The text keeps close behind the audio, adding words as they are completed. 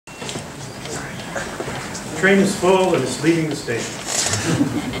train is full and it's leaving the station.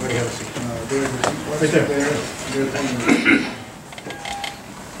 Everybody have a seat. Right there.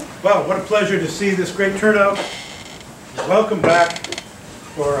 Well, what a pleasure to see this great turnout. Welcome back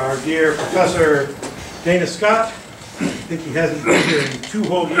for our dear Professor Dana Scott. I think he hasn't been here in 2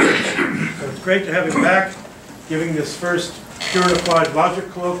 whole years. So it's great to have him back, giving this first Pure and Applied Logic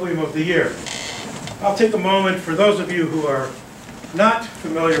Colloquium of the year. I'll take a moment for those of you who are not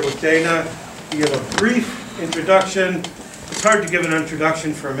familiar with Dana to give a brief introduction. It's hard to give an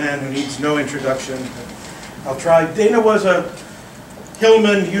introduction for a man who needs no introduction. I'll try. Dana was a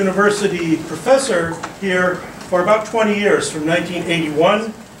Hillman University professor here for about 20 years, from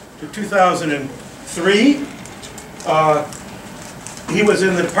 1981 to 2003. He was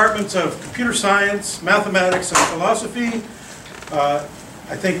in the departments of computer science, mathematics, and philosophy.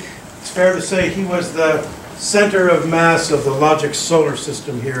 I think it's fair to say he was the center of mass of the logic solar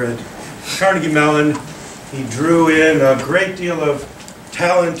system here at Carnegie Mellon. He drew in a great deal of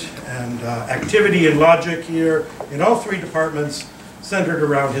talent and activity in logic here in all 3 departments, centered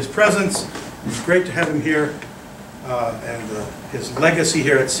around his presence. It's great to have him here, and his legacy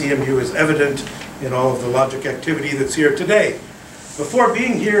here at CMU is evident in all of the logic activity that's here today. Before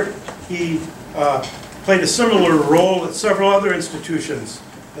being here, he played a similar role at several other institutions.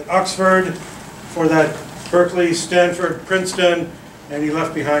 At Oxford, for that Berkeley, Stanford, Princeton, and he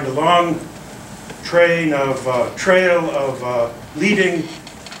left behind a long trail of leading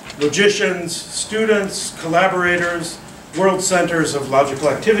logicians, students, collaborators, world centers of logical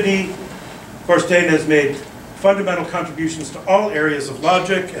activity. Of course, Dana has made fundamental contributions to all areas of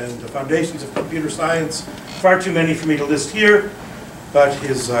logic and the foundations of computer science. Far too many for me to list here, but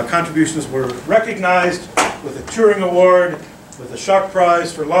his contributions were recognized with a Turing Award, with a Schock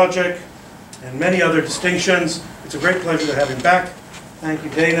Prize for Logic, and many other distinctions. It's a great pleasure to have him back. Thank you,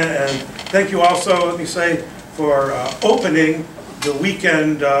 Dana, and thank you also, let me say, for opening the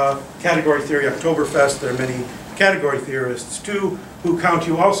weekend Category Theory Oktoberfest. There are many category theorists, too, who count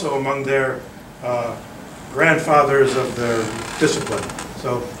you also among their grandfathers of their discipline.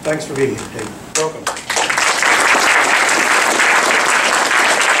 So thanks for being here, Dana. Welcome.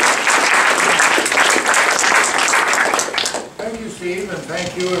 Thank you, Steve, and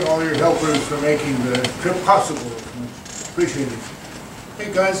thank you and all your helpers for making the trip possible. Appreciate it.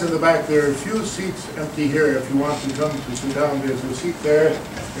 Hey guys in the back, there are a few seats empty here. If you want to come to sit down, there's a seat there,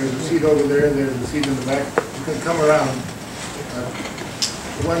 there's a seat over there, there's a seat in the back. You can come around.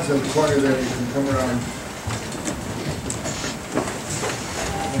 The ones in the corner there, you can come around.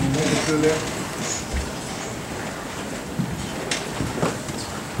 Can you make it through there?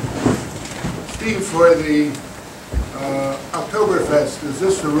 Steve, for the Oktoberfest, is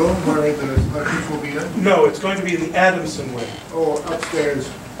this the room where the lectures will be in? No, it's going to be in the Adamson wing. Oh, upstairs,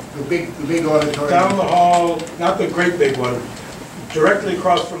 the big auditorium. Down the hall, not the great big one, directly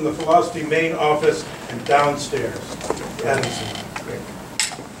across from the philosophy main office and downstairs. Adamson. Great.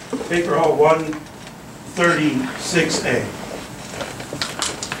 Baker Hall 136A.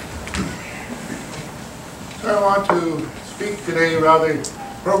 So I want to speak today rather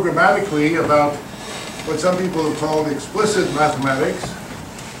programmatically about what some people have called explicit mathematics.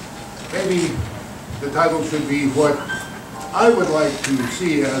 Maybe the title should be what I would like to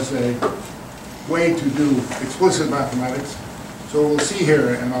see as a way to do explicit mathematics. So we'll see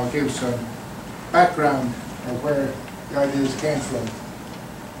here, and I'll give some background of where the ideas came from.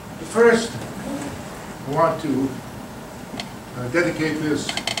 But first, I want to dedicate this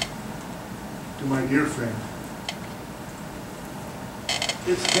to my dear friend.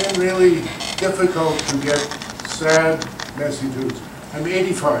 It's been really difficult to get sad messages. I'm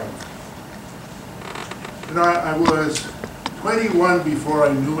 85. You know, I was 21 before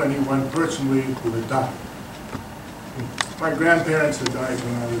I knew anyone personally who had died. My grandparents had died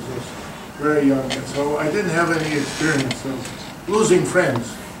when I was just very young, and so I didn't have any experience of losing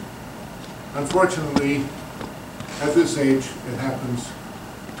friends. Unfortunately, at this age, it happens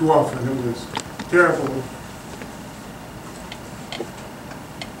too often. It was terrible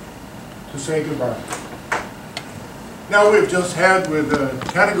to say goodbye. Now we've just had with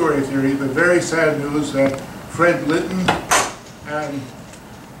category theory the very sad news that Fred Litton and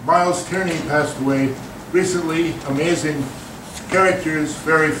Miles Tierney passed away recently. Amazing characters,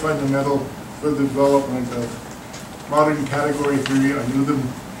 very fundamental for the development of modern category theory. I knew them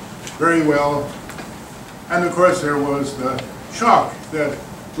very well. And of course there was the shock that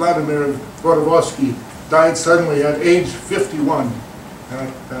Vladimir Vodorovsky died suddenly at age 51.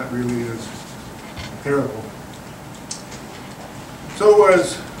 That really is terrible. So it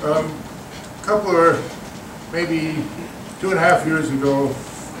was a couple or maybe 2.5 years ago,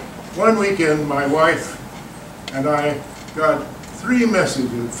 one weekend my wife And I got 4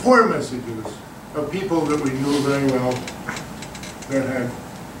 messages of people that we knew very well that had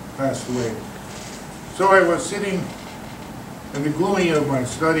passed away. So I was sitting in the gloomy of my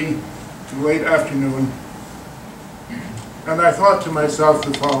study in late afternoon, and I thought to myself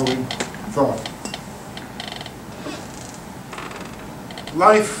the following thought.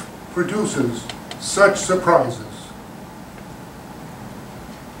 Life produces such surprises.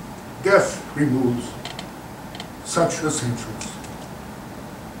 Death removes such essentials.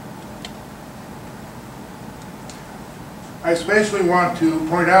 I especially want to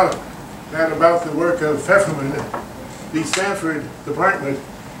point out that about the work of Feferman, the Stanford department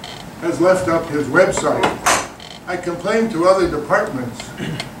has left up his website. I complained to other departments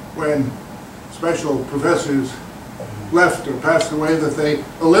when special professors left or passed away that they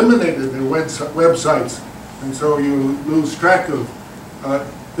eliminated their websites, and so you lose track of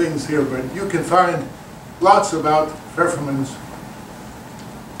things here. But you can find lots about Feferman's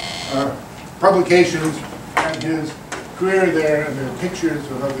publications and his career there, and there are pictures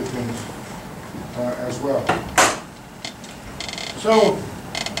of other things as well. So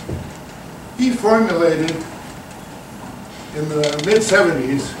he formulated in the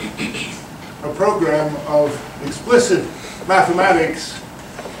mid-70s a program of explicit mathematics,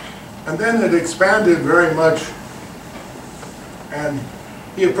 and then it expanded very much, and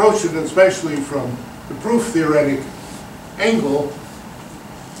he approached it especially from the proof-theoretic angle,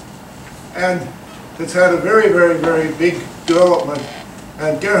 and it's had a very, very, very big development.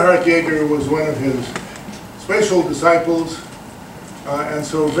 And Gerhard Jaeger was one of his special disciples, and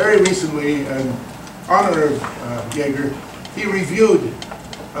so very recently, in honor of Jaeger, he reviewed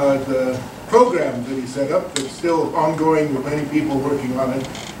the program that he set up. It's still ongoing with many people working on it,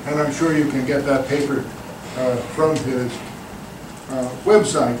 and I'm sure you can get that paper from his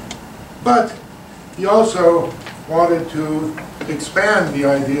website. But he also wanted to expand the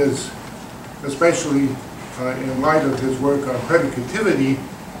ideas, especially in light of his work on predicativity,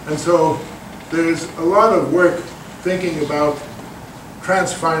 and so there's a lot of work thinking about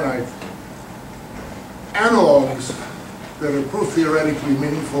transfinite analogs that are proof-theoretically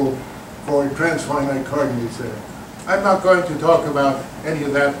meaningful for transfinite cardinals there. I'm not going to talk about any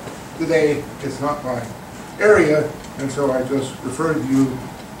of that today. It's not my area, and so I just referred you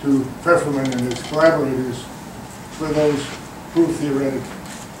to Feferman and his collaborators for those proof-theoretic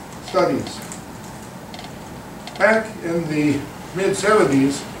studies. Back in the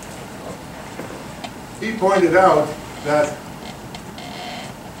mid-70s, he pointed out that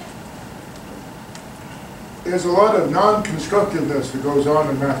there's a lot of non-constructiveness that goes on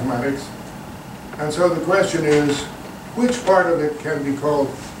in mathematics, and so the question is, which part of it can be called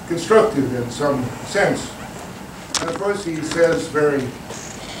constructive in some sense? And of course he says very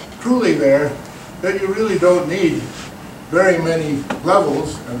truly there that you really don't need very many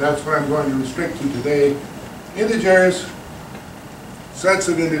levels, and that's what I'm going to restrict to today. Integers, sets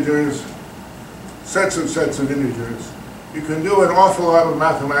of integers, sets of integers. You can do an awful lot of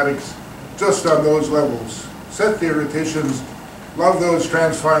mathematics just on those levels. Set theoreticians love those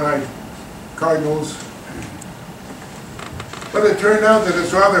transfinite cardinals, but it turned out that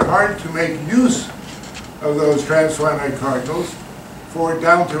it's rather hard to make use of those transfinite cardinals for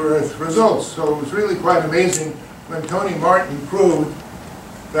down-to-earth results. So it was really quite amazing when Tony Martin proved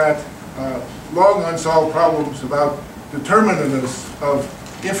that long unsolved problems about determinants of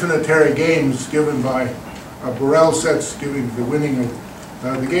infinitary games given by Borel sets giving the winning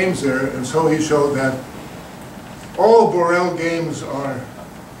of the games there, and so he showed that all Borel games are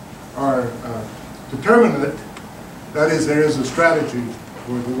determinate. That is, there is a strategy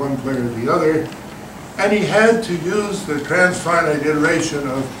for the one player or the other, and he had to use the transfinite iteration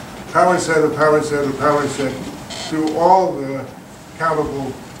of power set of power set of power set through all the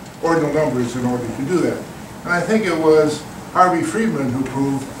countable ordinal numbers in order to do that. And I think it was Harvey Friedman who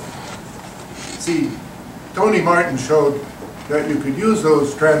proved, see, Tony Martin showed that you could use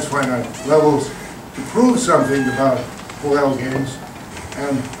those transfinite levels to prove something about Borel games,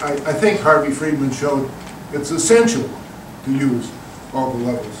 and I think Harvey Friedman showed it's essential to use all the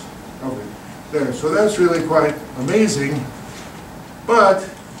levels of it there. So that's really quite amazing, but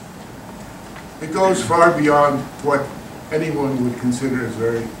it goes far beyond what anyone would consider as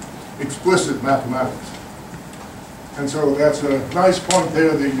very explicit mathematics. And so that's a nice point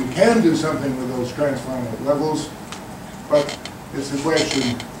there that you can do something with those transfinite levels, but it's a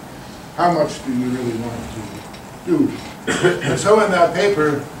question, how much do you really want to do? And so in that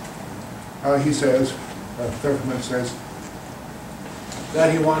paper, he says, Feferman says,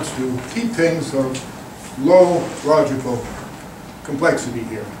 that he wants to keep things of low logical complexity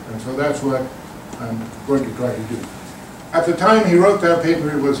here. And so that's what I'm going to try to do. At the time he wrote that paper,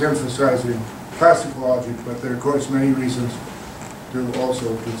 he was emphasizing classical logic, but there are, of course, many reasons to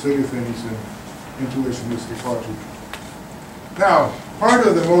also consider things in intuitionistic logic. Now, part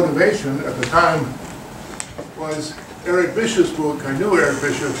of the motivation at the time was Errett Bishop's book. I knew Errett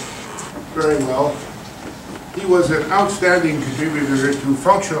Bishop very well. He was an outstanding contributor to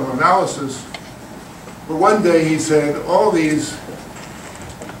functional analysis. But one day he said, all these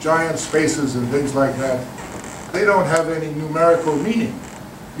giant spaces and things like that, they don't have any numerical meaning,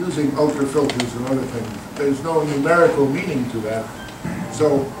 using ultrafilters and other things. There's no numerical meaning to that.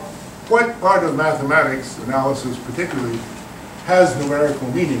 So what part of mathematics, analysis particularly, has numerical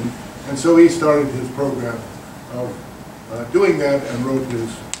meaning? And so he started his program of doing that and wrote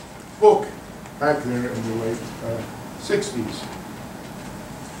his book back there in the late 60s.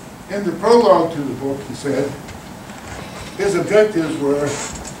 In the prologue to the book, he said, his objectives were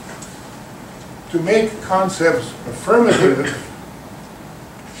to make concepts affirmative.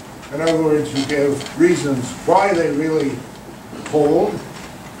 In other words, you give reasons why they really hold,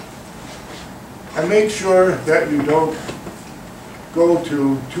 and make sure that you don't go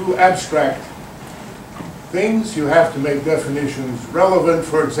to too abstract things. You have to make definitions relevant.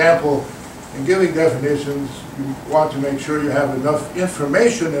 For example, in giving definitions, you want to make sure you have enough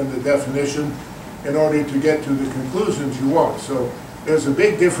information in the definition in order to get to the conclusions you want. So there's a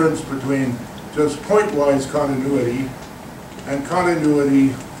big difference between just pointwise continuity and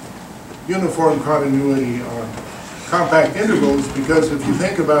continuity, uniform continuity on compact intervals, because if you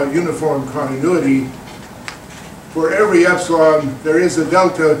think about uniform continuity, for every epsilon there is a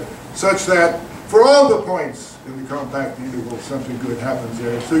delta such that for all the points in the compact interval something good happens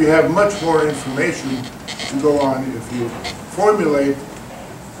there. So you have much more information to go on if you formulate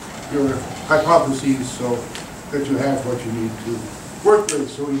your hypotheses so that you have what you need to work with.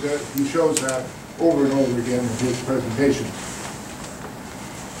 So he shows that over and over again in his presentation.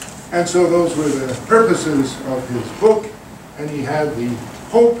 And so those were the purposes of his book, and he had the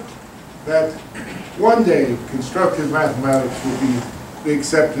hope that one day constructive mathematics will be the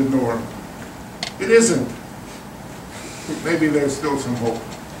accepted norm. It isn't. Maybe there's still some hope,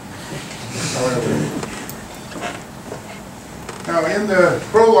 however. Now in the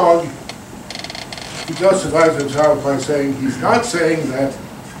prologue, he justifies himself by saying he's not saying that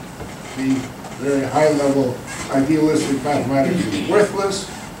the very high-level idealistic mathematics is worthless,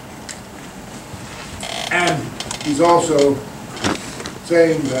 and he's also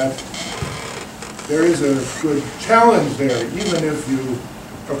saying that there is a good challenge there, even if you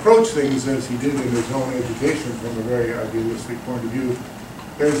approach things as he did in his own education from a very idealistic point of view.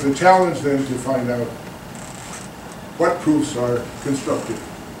 There's a challenge then to find out what proofs are constructive.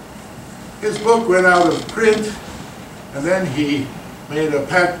 His book went out of print, and then he made a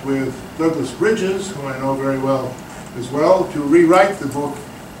pact with Douglas Bridges, who I know very well as well, to rewrite the book,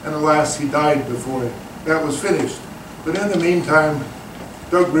 and alas, he died before that was finished. But in the meantime,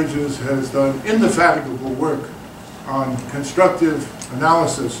 Doug Bridges has done indefatigable work on constructive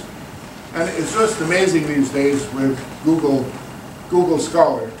analysis. And it's just amazing these days with Google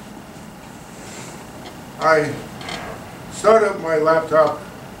Scholar. I start up my laptop,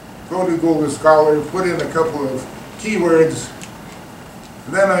 go to Google Scholar, put in a couple of keywords,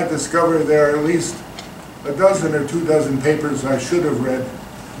 and then I discover there are at least a dozen or 2 dozen papers I should have read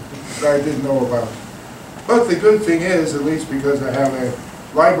that I didn't know about. But the good thing is, at least because I have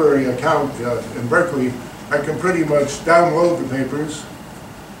a library account in Berkeley, I can pretty much download the papers.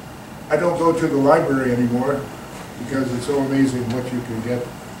 I don't go to the library anymore because it's so amazing what you can get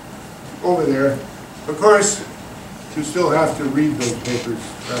over there. Of course, you still have to read those papers.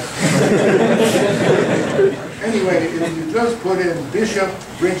 Anyway, if you just put in Bishop,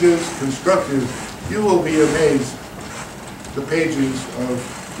 Bridges, constructive, you will be amazed the pages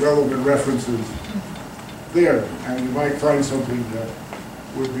of relevant references there, and you might find something that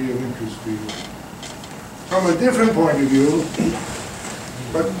would be of interest to you. From a different point of view,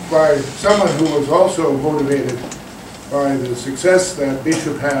 but by someone who was also motivated by the success that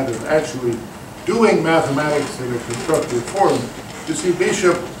Bishop had of actually doing mathematics in a constructive form, you see,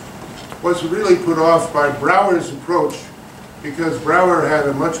 Bishop was really put off by Brouwer's approach, because Brouwer had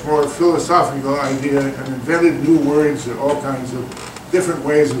a much more philosophical idea and invented new words and all kinds of different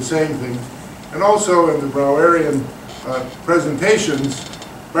ways of saying things. And also in the Brouwerian presentations,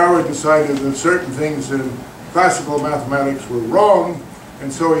 Brouwer decided that certain things in classical mathematics were wrong,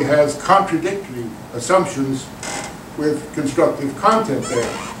 and so he has contradictory assumptions with constructive content there.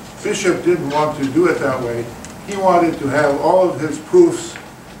 Bishop didn't want to do it that way. He wanted to have all of his proofs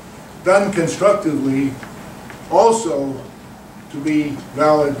done constructively also to be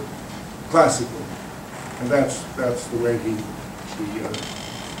valid classically. And that's the way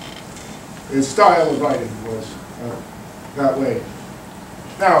his style of writing was that way.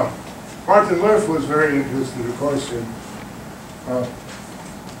 Now, Martin-Löf was very interested, of course, in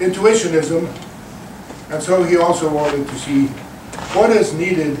intuitionism, and so he also wanted to see what is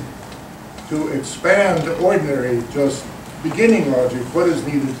needed to expand ordinary, just beginning logic, what is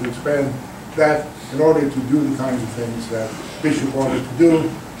needed to expand that in order to do the kinds of things that Bishop wanted to do.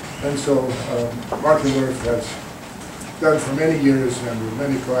 And so Martin-Löf has done for many years and with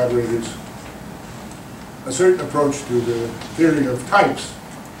many collaborators a certain approach to the theory of types.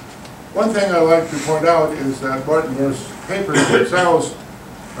 One thing I like to point out is that Martin-Löf's papers themselves,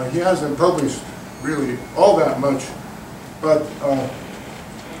 he hasn't published really all that much, but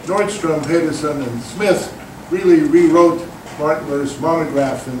Nordstrom, Peterson, and Smith really rewrote Martin-Löf's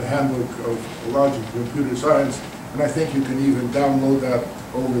monograph in the Handbook of Logic and Computer Science, and I think you can even download that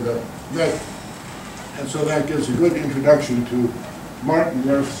over the net. And so that gives a good introduction to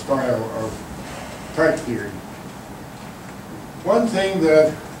Martin-Löf's style of type theory. One thing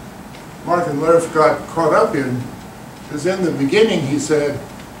that Martin-Löf got caught up in is in the beginning he said,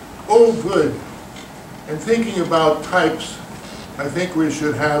 oh good, in thinking about types, I think we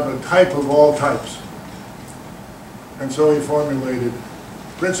should have a type of all types. And so he formulated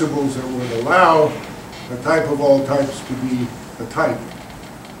principles that would allow a type of all types to be a type.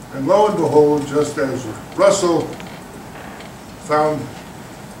 And lo and behold, just as Russell found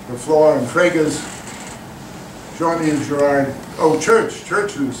the flaw in Frege's, Jean-Yves Girard,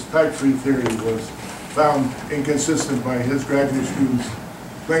 Church's type-free theory was found inconsistent by his graduate students,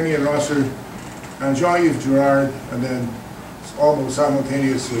 Planey and Rosser, and Jean-Yves Girard, and then almost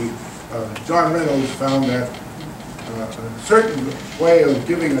simultaneously, John Reynolds found that a certain way of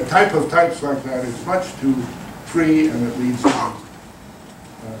giving a type of types like that is much too free, and it leads to a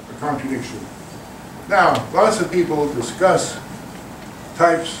contradiction. Now, lots of people discuss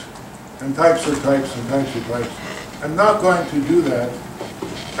types and types of types and types of types. I'm not going to do that.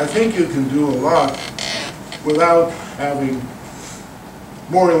 I think you can do a lot without having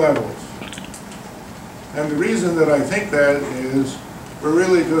more levels. And the reason that I think that is we're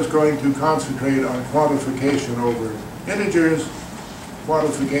really just going to concentrate on quantification over integers,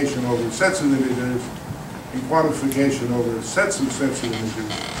 quantification over sets of integers, and quantification over sets of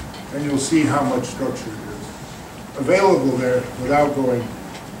integers. And you'll see how much structure is available there without going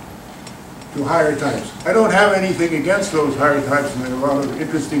to higher types. I don't have anything against those higher types, and there are a lot of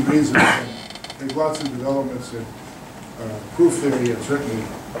interesting reasons. There's lots of developments in proof theory, and certainly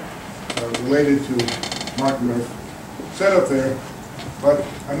related to Martin-Löf set up there, but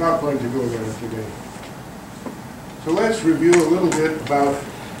I'm not going to go there today. So let's review a little bit about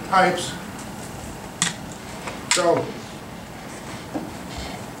types. So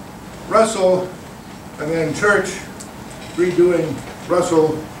Russell and then Church, redoing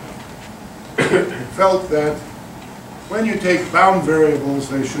Russell, felt that when you take bound variables,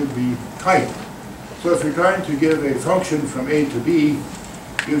 they should be typed. So if you're trying to give a function from A to B,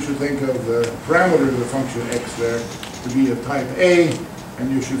 you should think of the parameter of the function x there to be of type A,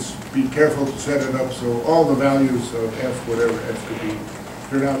 and you should be careful to set it up so all the values of f, whatever f could be,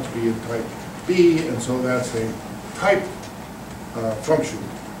 turn out to be of type B, and so that's a type function.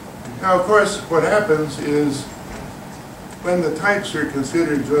 Now, of course, what happens is when the types are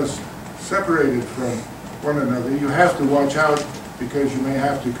considered just separated from one another, you have to watch out because you may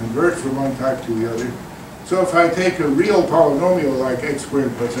have to convert from one type to the other. So if I take a real polynomial like x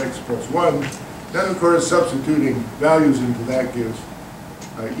squared plus x plus 1, then of course substituting values into that gives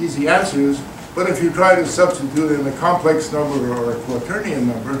easy answers. But if you try to substitute in a complex number or a quaternion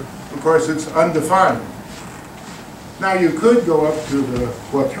number, of course it's undefined. Now you could go up to the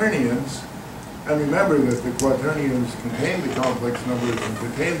quaternions, and remember that the quaternions contain the complex numbers and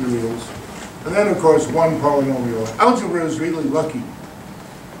contain the reals. And then, of course, one polynomial. Algebra is really lucky.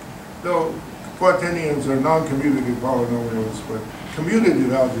 Though quaternions are non-commutative polynomials, but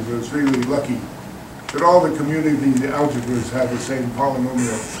commutative algebra is really lucky that all the commutative algebras have the same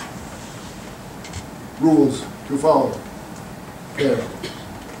polynomial rules to follow there.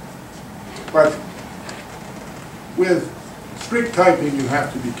 But with strict typing, you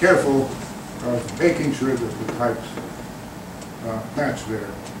have to be careful of making sure that the types match there.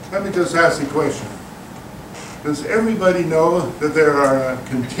 Let me just ask the question. Does everybody know that there are a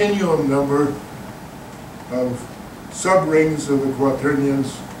continuum number of subrings of the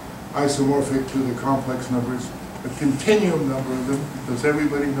quaternions isomorphic to the complex numbers? A continuum number of them. Does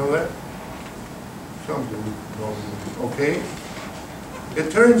everybody know that? Some do. Okay.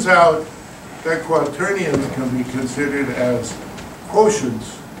 It turns out that quaternions can be considered as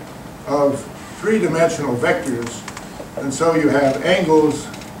quotients of three-dimensional vectors, and so you have angles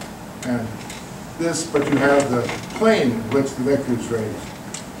and this, but you have the plane in which the vectors raise.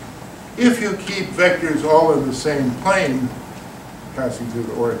 If you keep vectors all in the same plane, passing through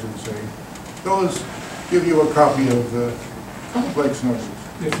the origin, say, those give you a copy of the complex numbers.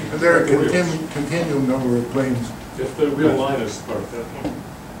 And there are a continuum number of planes. If the real line is part of that plane.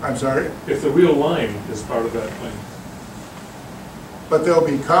 I'm sorry? If the real line is part of that plane. But there'll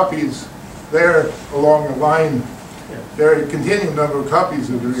be copies there along the line. Yeah. There are a continuum number of copies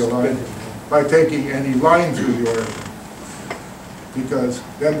of the real line by taking any line through the origin. Because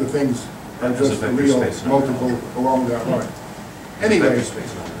then the things are just the real multiple along that line. Anyway, it's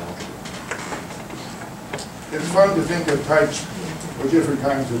fun to think of types or different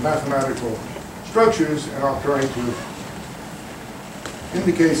kinds of mathematical structures, and I'll try to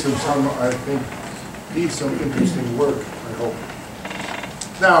indicate some, I think, needs some interesting work, I hope.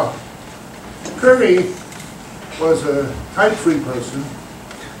 Now, Curry was a type-free person,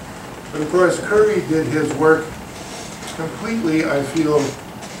 but of course Curry did his work completely, I feel,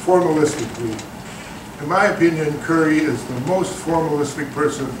 formalistically. In my opinion, Curry is the most formalistic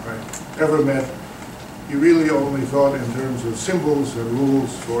person I ever met. He really only thought in terms of symbols and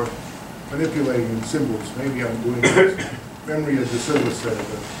rules for manipulating symbols. Maybe I'm doing memory of the syllabus there,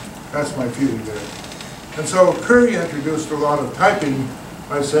 but that's my feeling there. And so Curry introduced a lot of typing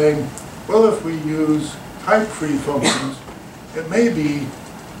by saying, well, if we use type-free functions, it may be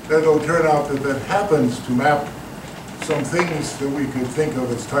that it'll turn out that that happens to map some things that we could think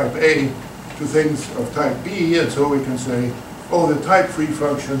of as type A to things of type B, and so we can say, oh, the type-free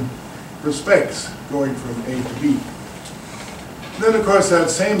function respects going from A to B. And then, of course, that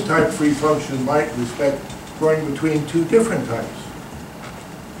same type-free function might respect going between two different types.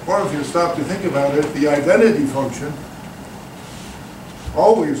 Or if you stop to think about it, the identity function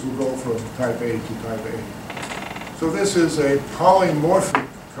always will go from type A to type A. So this is a polymorphic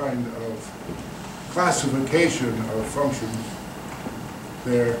kind of classification of functions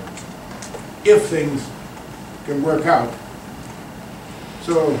there, if things can work out.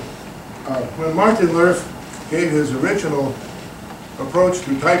 So when Martin-Löf gave his original approach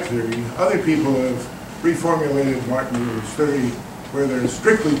to type theory, other people have reformulated Martin-Löf's theory where there's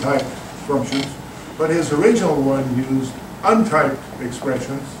strictly typed functions, but his original one used untyped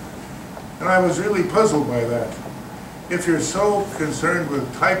expressions, and I was really puzzled by that. If you're so concerned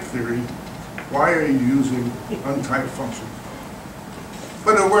with type theory, why are you using untyped functions?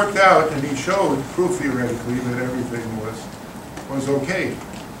 But it worked out, and he showed proof-theoretically that everything was okay.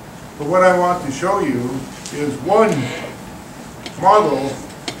 But what I want to show you is one model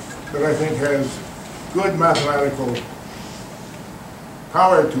that I think has good mathematical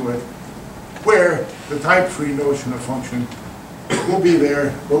power to it, where the type-free notion of function will be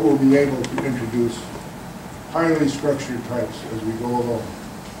there, but we'll be able to introduce highly structured types as we go along.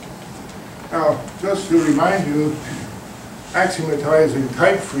 Now, just to remind you, axiomatizing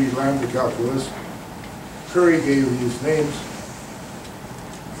type-free lambda calculus, Curry gave these names.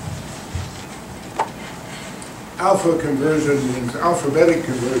 Alpha conversion means alphabetic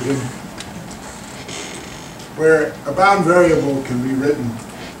conversion, where a bound variable can be written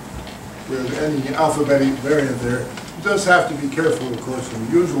with any alphabetic variant there. You just have to be careful, of course, in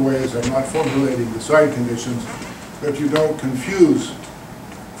the usual ways. I'm not formulating the side conditions, that you don't confuse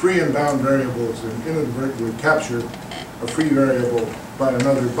free and bound variables and inadvertently capture a free variable by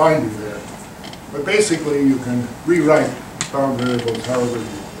another binder there. But basically, you can rewrite bound variables however you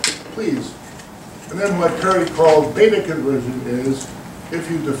please. And then what Curry called beta conversion is,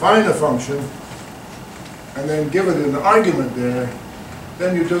 if you define a function and then give it an argument there,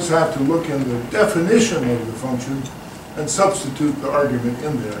 then you just have to look in the definition of the function and substitute the argument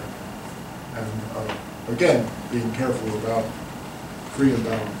in there. And again, being careful about free and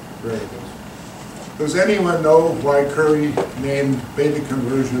bound variables. Does anyone know why Curry named beta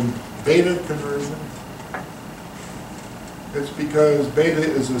conversion beta conversion? It's because beta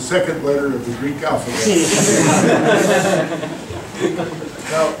is the second letter of the Greek alphabet.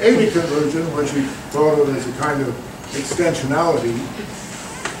 Now, eta conversion, which we thought of as a kind of extensionality,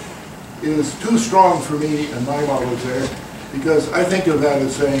 is too strong for me and my models there, because I think of that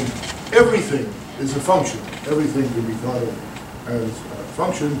as saying everything is a function. Everything can be thought of as a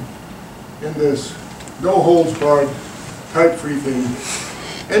function in this no-holds-barred type-free thing.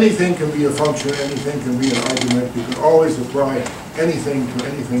 Anything can be a function, anything can be an argument. You can always apply anything to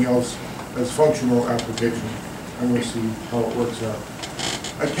anything else as functional application, and we'll see how it works out.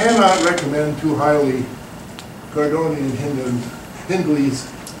 I cannot recommend too highly Cardoni and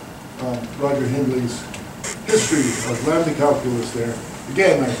Hindley's, Roger Hindley's history of lambda calculus there,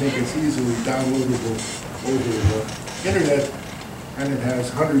 Again, I think it's easily downloadable over the internet, and it has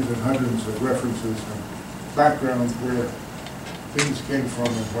hundreds and hundreds of references and backgrounds where things came from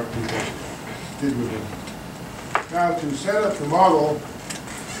and what people did with them. Now, to set up the model,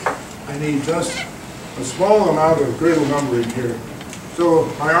 I need just a small amount of Gödel numbering here. So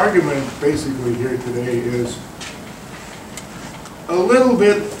my argument basically here today is a little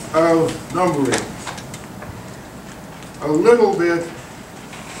bit of numbering, a little bit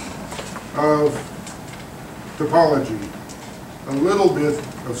of topology, a little bit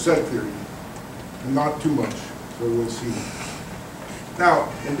of set theory, and not too much, so we'll see. Now,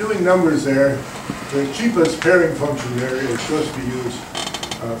 in doing numbers there, the cheapest pairing function there is just to use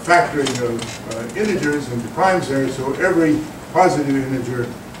factoring of integers into primes there, so every positive integer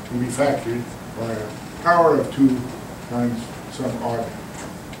can be factored by a power of 2 times some odd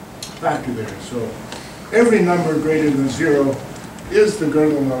factor there. So every number greater than 0 is the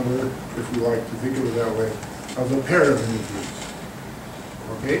Gödel number, if we like to think of it that way, of a pair of integers.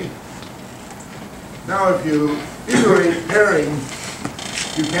 Okay? Now, if you iterate pairing,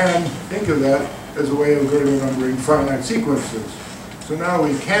 you can think of that as a way of Gödel numbering finite sequences. So now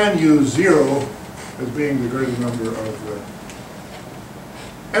we can use 0 as being the Gödel number of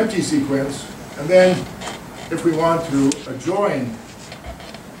the empty sequence, and then if we want to adjoin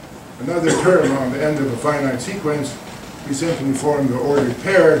another term on the end of a finite sequence, we simply form the ordered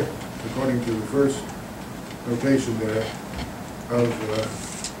pair, according to the first notation there, of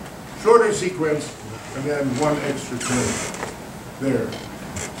shorter sequence, and then one extra term there.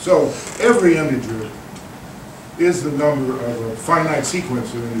 So every integer is the number of a finite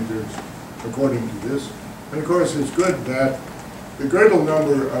sequence of integers, according to this. And of course, it's good that the Gödel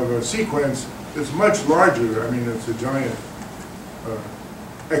number of a sequence is much larger. I mean, it's a giant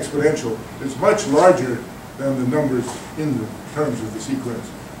exponential. It's much larger than the numbers in the terms of the sequence.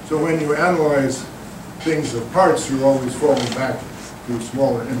 So when you analyze things of parts, you're always falling back to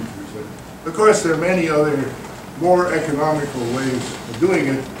smaller integers. Of course, there are many other more economical ways of doing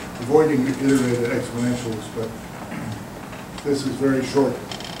it, avoiding the iterated exponentials, but this is very short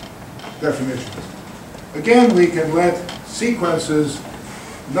definitions. Again, we can let sequences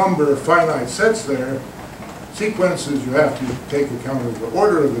number finite sets there. Sequences, you have to take account of the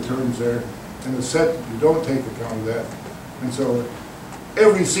order of the terms there. In a set, you don't take account of that. And so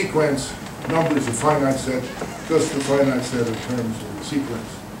every sequence numbers a finite set, just the finite set of terms of the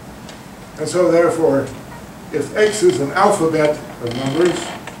sequence. And so therefore, if X is an alphabet of numbers,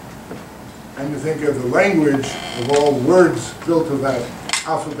 and you think of the language of all words built of that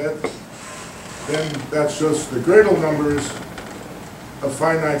alphabet, then that's just the Gödel numbers of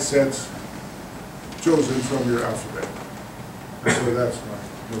finite sets chosen from your alphabet. And so that's my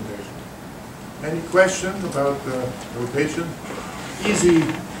notation. Any question about the notation? Easy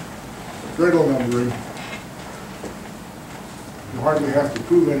Gödel numbering. You hardly have to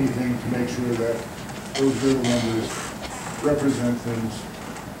prove anything to make sure that those Gödel numbers represent things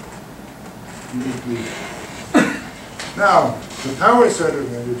uniquely. Now, the power set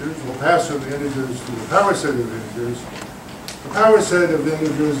of integers, we'll pass from the integers to the power set of integers. The power set of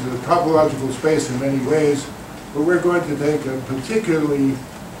integers is a topological space in many ways, but we're going to take a particularly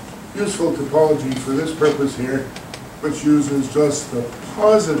useful topology for this purpose here, which uses just the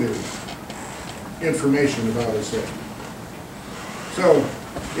positive information about a set. So,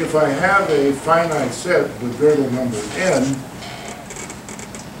 if I have a finite set with Gödel number n,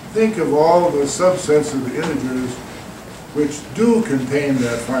 think of all the subsets of the integers which do contain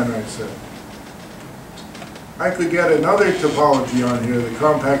that finite set. I could get another topology on here, the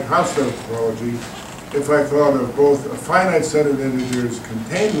compact Hausdorff topology, if I thought of both a finite set of integers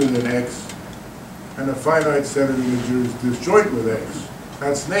contained within X and a finite set of integers disjoint with X.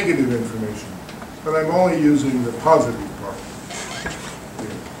 That's negative information, but I'm only using the positive part.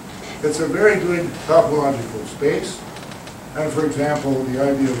 It's a very good topological space. And for example, the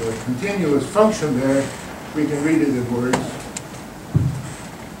idea of a continuous function there, we can read it in words.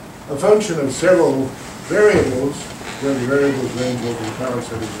 A function of several variables, where the variables range over the power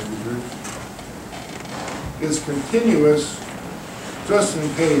set of integers, is continuous just in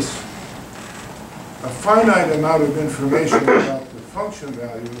case a finite amount of information about the function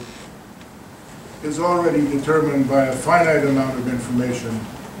value is already determined by a finite amount of information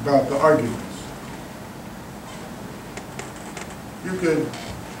about the arguments. You could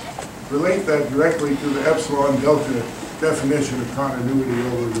relate that directly to the epsilon delta definition of continuity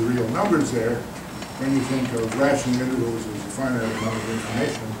over the real numbers there. When you think of rational intervals as a finite amount of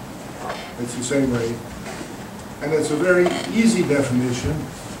information, it's the same way. And it's a very easy definition.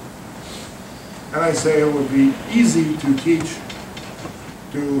 And I say it would be easy to teach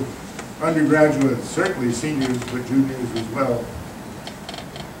to undergraduates, certainly seniors, but juniors as well.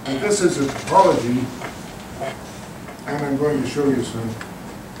 And this is a topology, and I'm going to show you some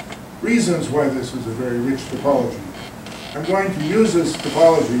reasons why this is a very rich topology. I'm going to use this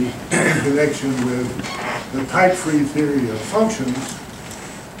topology in connection with the type-free theory of functions,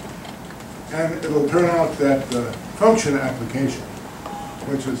 and it'll turn out that the function application,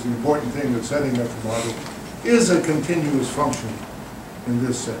 which is the important thing with setting up the model, is a continuous function in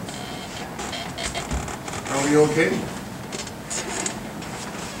this sense. Are we okay?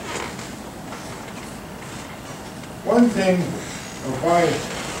 One thing of why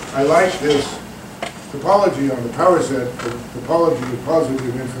I like this topology on the power set, the topology of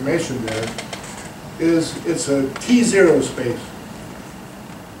positive information there, is it's a T0 space.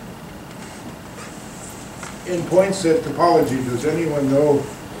 In point set topology, does anyone know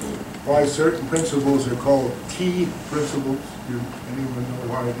why certain principles are called T principles? Do anyone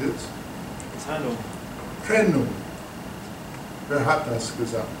know why it is? Trennung. Trennung. Wer hat das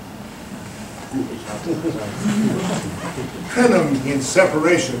gesagt? Trennung means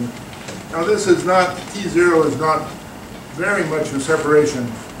separation. Now this is not, T0 is not very much a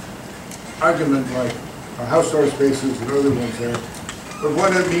separation argument like Hausdorff spaces and other ones there. But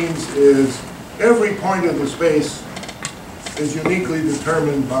what it means is every point of the space is uniquely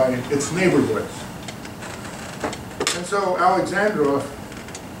determined by its neighborhoods. And so Alexandrov,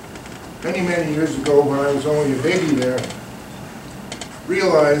 many, many years ago when I was only a baby there,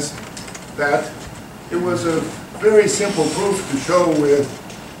 realized that it was a very simple proof to show with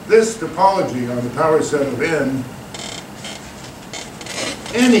this topology on the power set of n,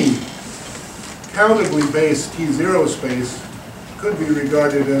 any countably based T0 space could be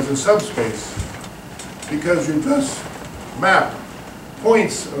regarded as a subspace, because you just map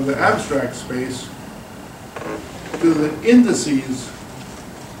points of the abstract space to the indices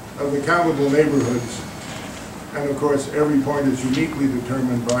of the countable neighborhoods, and of course every point is uniquely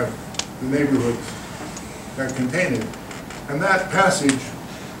determined by the neighborhoods that contain it. And that passage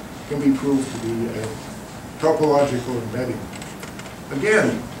can be proved to be a topological embedding.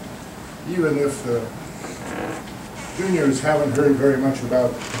 Again, even if the juniors haven't heard very much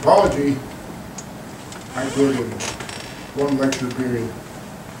about topology, I could in one lecture period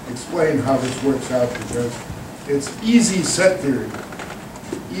explain how this works out, because it's easy set theory.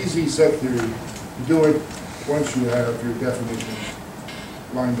 Easy set theory. You do it once you have your definitions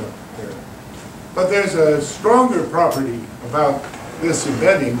lined up there. But there's a stronger property about this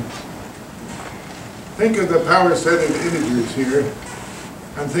embedding. Think of the power set of integers here,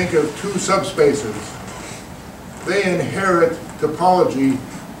 and think of two subspaces. They inherit topology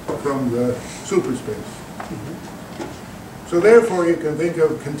from the superspace. So therefore you can think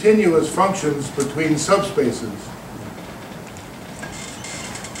of continuous functions between subspaces.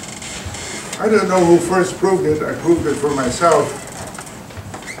 I don't know who first proved it. I proved it for myself.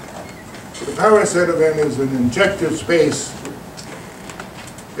 The power set of n is an injective space.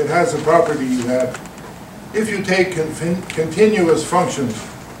 It has a property that if you take continuous functions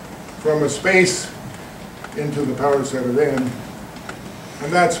from a space into the power set of n,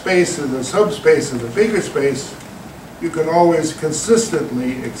 and that space is a subspace of the bigger space, you can always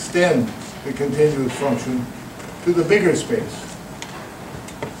consistently extend the continuous function to the bigger space.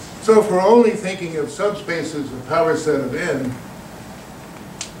 So if we're only thinking of subspaces of power set of n,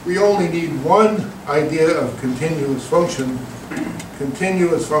 we only need one idea of continuous function.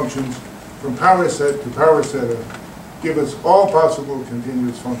 Continuous functions from power set to power set give us all possible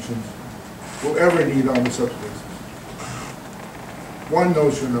continuous functions we'll ever need on the subspaces. One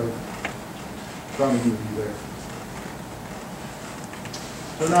notion of continuity there.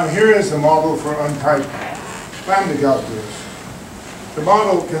 So now here is the model for untyped lambda calculus. The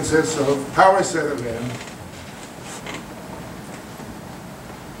model consists of power set of n,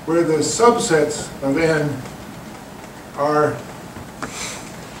 where the subsets of n are,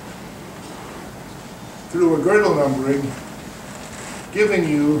 through a Gödel numbering, giving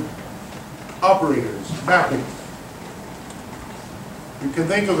you operators, mapping. You can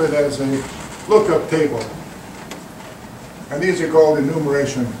think of it as a lookup table. And these are called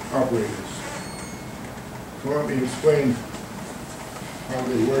enumeration operators. So let me explain how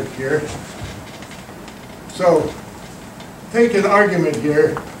they work here. So take an argument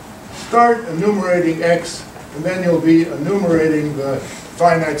here, start enumerating x, and then you'll be enumerating the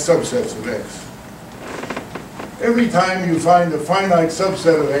finite subsets of x. Every time you find a finite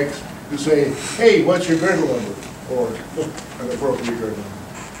subset of x, you say, hey, what's your Gödel number? Or an appropriate Gödel number.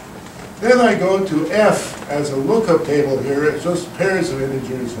 Then I go to f as a lookup table here. It's just pairs of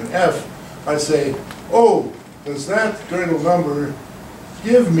integers in f. I say, oh, does that Gödel number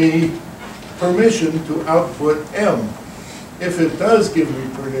give me permission to output M. If it does give me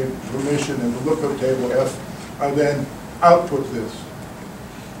permission in the lookup table F, I then output this.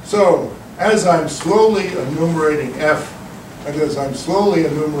 So, as I'm slowly enumerating F, and as I'm slowly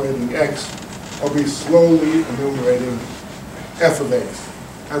enumerating X, I'll be slowly enumerating F of X.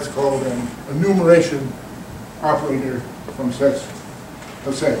 That's called an enumeration operator from sets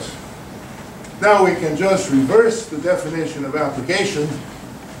of sets. Now we can just reverse the definition of application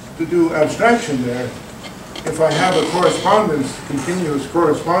to do abstraction there. If I have a correspondence, continuous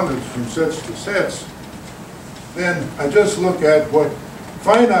correspondence from sets to sets, then I just look at what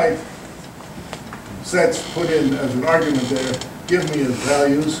finite sets put in as an argument there give me as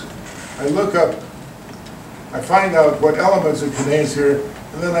values. I look up, I find out what elements it contains here,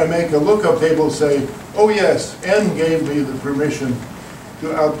 and then I make a lookup table say, oh yes, N gave me the permission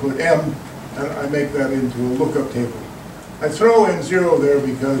to output M, and I make that into a lookup table. I throw in 0 there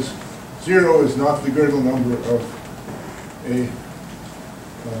because 0 is not the Gödel number of a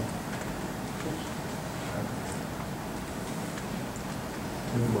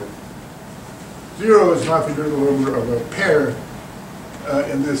 0 is not the Gödel number of a pair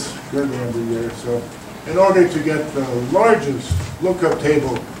in this Gödel number here. So in order to get the largest lookup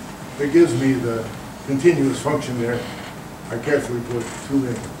table that gives me the continuous function there, I carefully put 2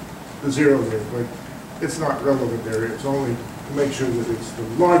 in, the 0 there, but it's not relevant there. It's only to make sure that it's the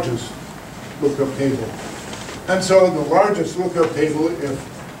largest lookup table. And so the largest lookup table,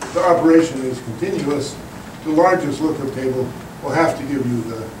 if the operation is continuous, the largest lookup table will have to give you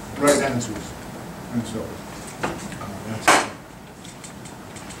the right answers. And so that's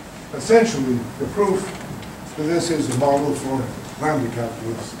essentially the proof that this is a model for lambda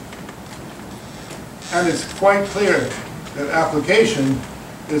calculus. And it's quite clear that application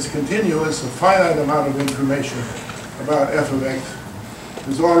is continuous. A finite amount of information about f of x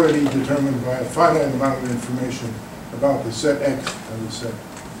is already determined by a finite amount of information about the set x and the set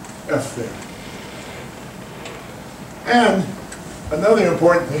f there. And another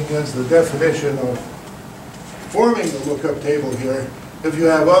important thing is the definition of forming the lookup table here. If you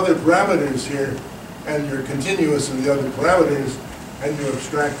have other parameters here and you're continuous in the other parameters and you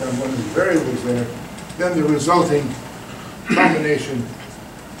abstract on one of the variables there, then the resulting combination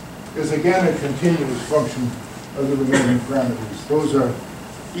is again a continuous function of the remaining parameters. Those are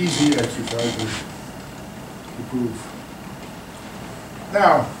easy exercises to prove.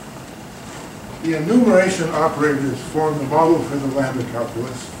 Now, the enumeration operators form the model for the lambda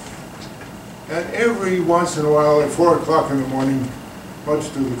calculus. And every once in a while at 4 o'clock in the morning, much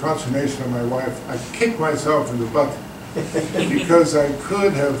to the consternation of my wife, I kick myself in the butt because I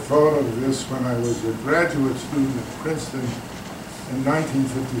could have thought of this when I was a graduate student at Princeton in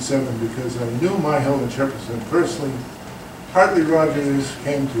 1957, because I knew Myhill and Jefferson personally. Hartley Rogers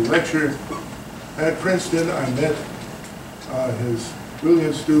came to lecture at Princeton. I met his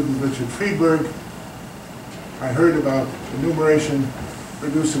brilliant student Richard Friedberg. I heard about enumeration,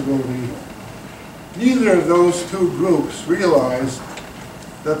 reducibility. Neither of those two groups realized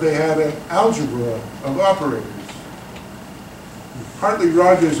that they had an algebra of operators. Hartley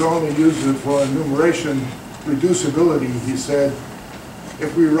Rogers only used it for enumeration reducibility. He said,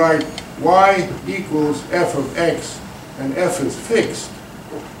 if we write y equals f of x and f is fixed,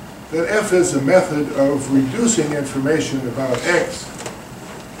 that f is a method of reducing information about x.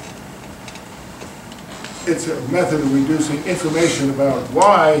 It's a method of reducing information about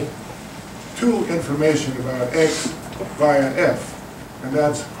y to information about x via f. And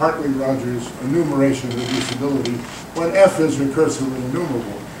that's Hartley Rogers' enumeration reducibility when f is recursively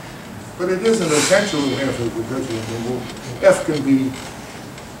enumerable. But it isn't essential that f is recursively enumerable. F can be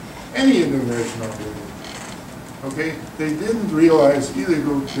any enumeration operator. Okay? They didn't realize, either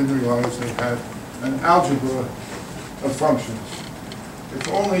group didn't realize they had an algebra of functions. If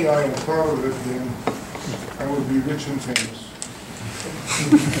only I had thought of it, then I would be rich and famous.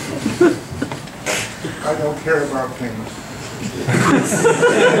 I don't care about famous.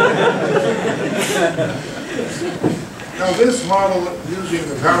 Now this model, using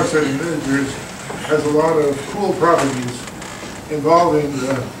the power setting integers, has a lot of cool properties involving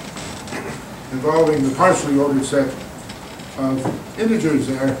the partially ordered set of integers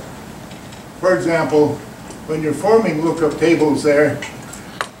there. For example, when you're forming lookup tables there,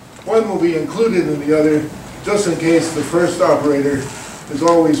 one will be included in the other just in case the first operator is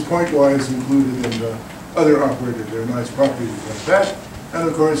always pointwise included in the other operator. There are nice properties like that. And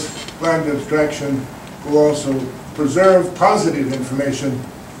of course, lambda abstraction will also preserve positive information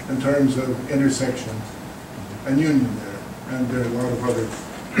in terms of intersection and union there. And there are a lot of other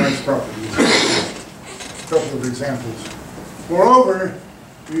nice properties. A couple of examples. Moreover,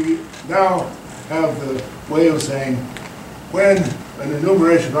 we now have the way of saying when an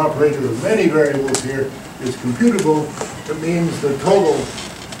enumeration operator of many variables here is computable, it means the total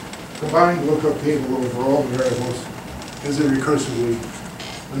combined lookup table over all the variables is a recursively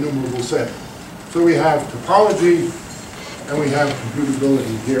enumerable set. So we have topology and we have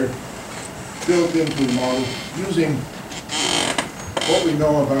computability here built into the model using what we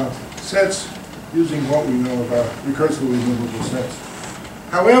know about sets, using what we know about recursively enumerable sets.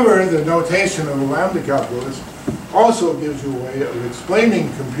 However, the notation of a lambda calculus also gives you a way of explaining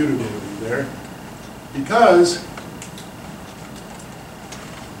computability there, because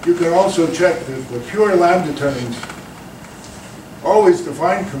you can also check that the pure lambda terms always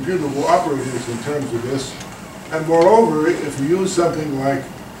define computable operators in terms of this. And moreover, if you use something like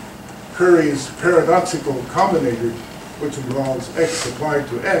Curry's paradoxical combinator, which involves x applied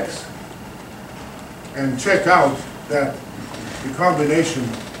to x, and check out that the combination,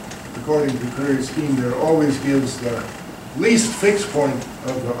 according to Curry's scheme there, always gives the least fixed point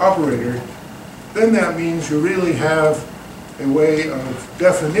of the operator, then that means you really have a way of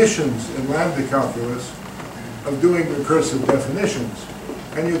definitions in lambda calculus of doing recursive definitions.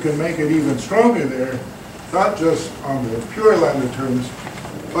 And you can make it even stronger there, not just on the pure lambda terms,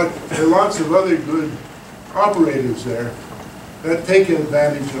 but there are lots of other good operators there that take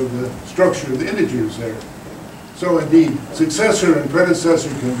advantage of the structure of the integers there. So indeed, successor and predecessor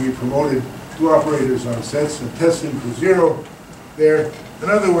can be promoted to operators on sets and testing for zero there. In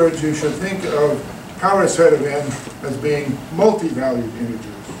other words, you should think of power set of n as being multi-valued integers.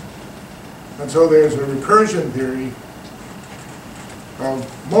 And so there's a recursion theory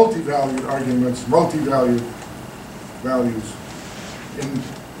of multi-valued arguments, multi-valued values, in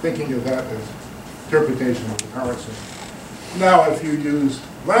thinking of that as interpretation of the power set. Now, if you use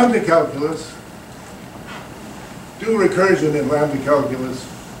lambda calculus, do recursion in lambda calculus,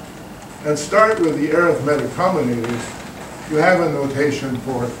 and start with the arithmetic combinators, you have a notation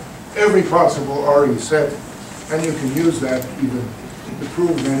for every possible RE set, and you can use that even to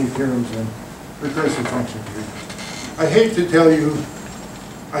prove many theorems in recursive function theory. I hate to tell you,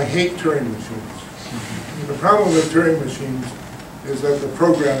 I hate Turing machines. The problem with Turing machines is that the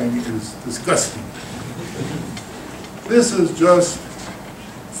programming is disgusting. This is just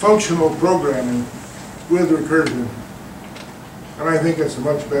functional programming with recursion, and I think it's a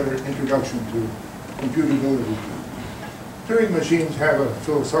much better introduction to computability. Turing machines have a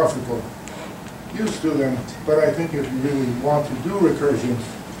philosophical use to them, but I think if you really want to do recursion,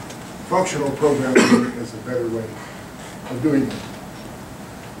 functional programming is a better way of doing it.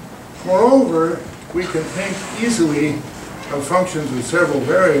 Moreover, we can think easily of functions with several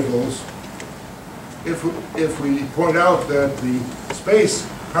variables if we point out that the space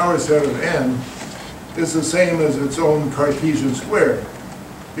power set of n is the same as its own Cartesian square,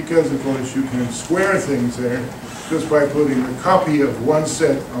 because of course you can square things there just by putting a copy of one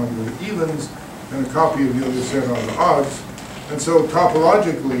set on the evens and a copy of the other set on the odds. And so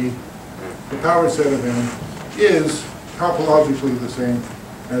topologically, the power set of n is topologically the same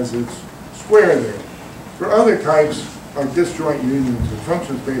as its square there. For other types of disjoint unions of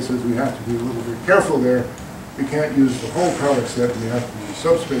function spaces, we have to be a little bit careful there. We can't use the whole power set, we have to use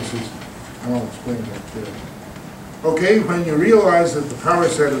subspaces, and I'll explain that there. Okay, when you realize that the power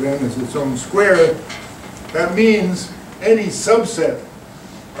set of n is its own square, that means any subset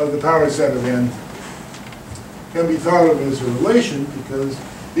of the power set of n can be thought of as a relation, because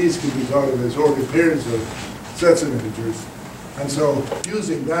these can be thought of as ordered pairs of sets of integers. And so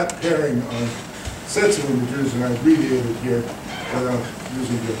using that pairing of sets of integers, and I abbreviated here without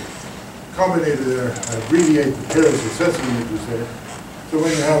using the combinator there, I abbreviate the pairs of sets of integers there. So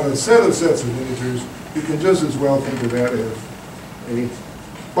when you have a set of sets of integers, you can just as well think of that as a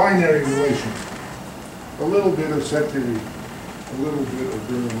binary relation. A little bit of set theory, a little bit of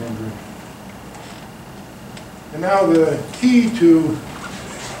Bernoulli numbering. And now the key to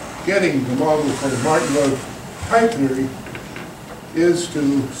getting the model for the Martin-Löf type theory is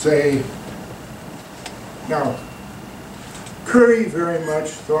to say, now, Curry very much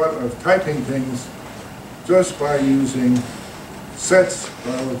thought of typing things just by using sets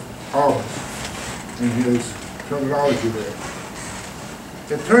of olives in his terminology there.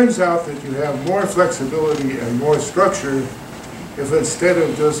 It turns out that you have more flexibility and more structure if instead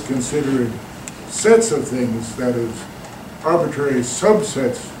of just considering sets of things, that is, arbitrary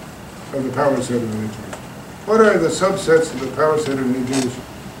subsets of the power set of integers. What are the subsets of the power set of integers?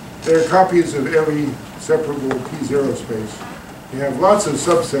 They're copies of every separable P0 space. You have lots of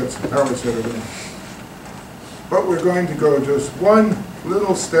subsets of power set of integers. But we're going to go just one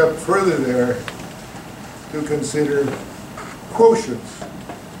little step further there to consider quotients.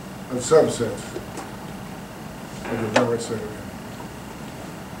 of subsets of the Bellard set of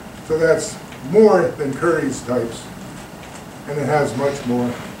n. So that's more than Curry's types, and it has much more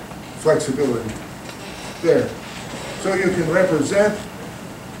flexibility there. So you can represent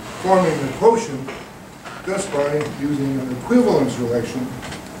forming a quotient just by using an equivalence relation.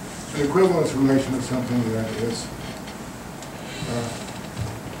 An equivalence relation is something that is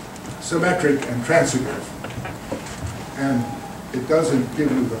symmetric and transitive. And it doesn't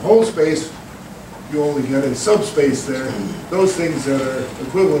give you the whole space, you only get a subspace there. Those things that are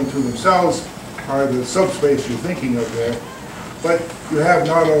equivalent to themselves are the subspace you're thinking of there. But you have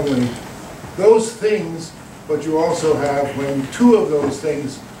not only those things, but you also have when two of those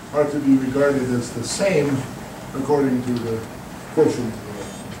things are to be regarded as the same according to the quotient.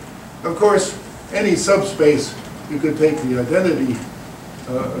 Of course, any subspace, you could take the identity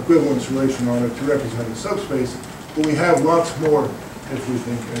equivalence relation on it to represent a subspace, but we have lots more, if we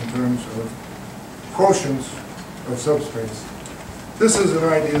think in terms of quotients of subspace. This is an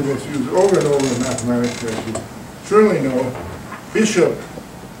idea that's used over and over in mathematics, as you surely know. Bishop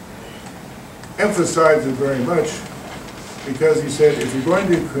emphasized it very much because he said if you're going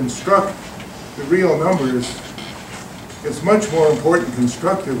to construct the real numbers, it's much more important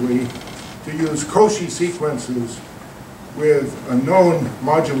constructively to use Cauchy sequences with a known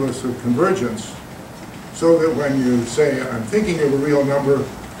modulus of convergence, so that when you say, I'm thinking of a real number,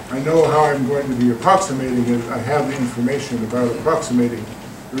 I know how I'm going to be approximating it, I have the information about approximating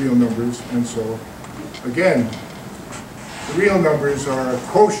real numbers, and so, again, the real numbers are a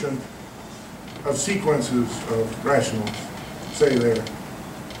quotient of sequences of rationals, say there.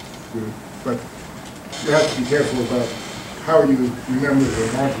 But you have to be careful about how you remember the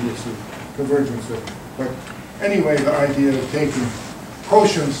modulus of convergence there. But anyway, the idea of taking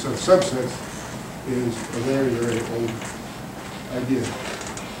quotients of subsets is a very, very old idea.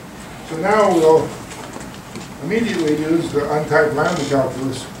 So now we'll immediately use the untyped lambda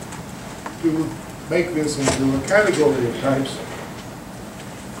calculus to make this into a category of types.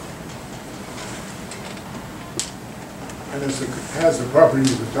 And it has the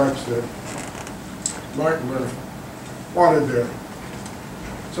properties of types that Martin-Löf wanted there.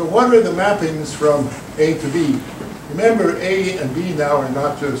 So what are the mappings from A to B? Remember, A and B now are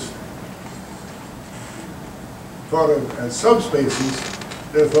not just thought of as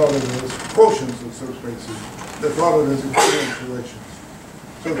subspaces, they're thought of as quotients of subspaces. They're thought of as equivalence relations.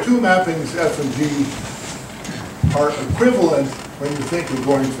 So two mappings, F and G, are equivalent when you think of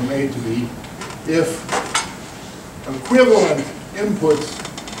going from A to B if equivalent inputs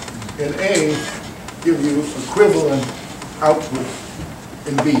in A give you equivalent outputs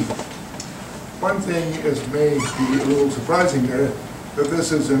in B. One thing is may be a little surprising there, that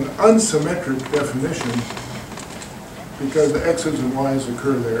this is an unsymmetric definition because the x's and y's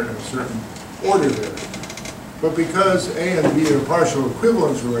occur there in a certain order there. But because A and B are partial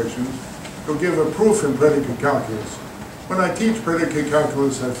equivalence relations, they'll give a proof in predicate calculus. When I teach predicate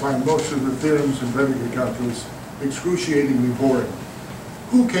calculus, I find most of the theorems in predicate calculus excruciatingly boring.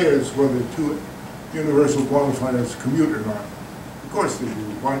 Who cares whether two universal quantifiers commute or not? Of course they do.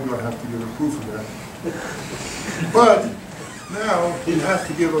 Why do I have to give a proof of that? But now you have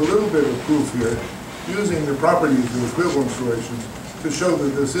to give a little bit of proof here using the properties of equivalence relations to show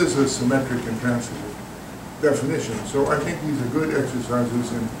that this is a symmetric and transitive definition. So I think these are good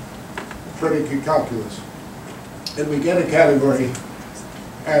exercises in predicate calculus. And we get a category,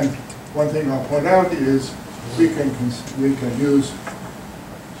 and one thing I'll point out is we can use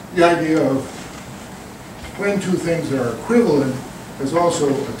the idea of when two things are equivalent is also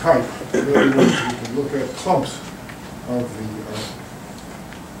a type. In other words, we can look at clumps of the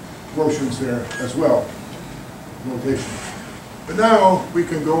quotients there as well, notation. But now we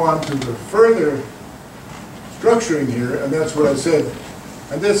can go on to the further structuring here, and that's what I said.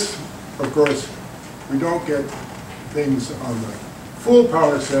 And this, of course, we don't get things on the full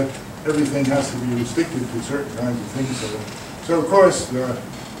power set. Everything has to be restricted to certain kinds of things. So of course, the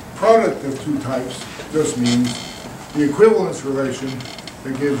product of two types just means the equivalence relation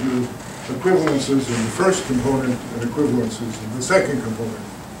that gives you equivalences in the first component and equivalences in the second component.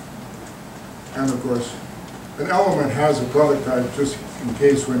 And of course, an element has a product type just in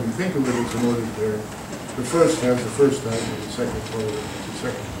case when you think of it as an ordered pair. The first has the first type and the second order has the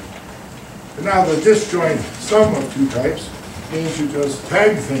second type. And now the disjoint sum of two types means you just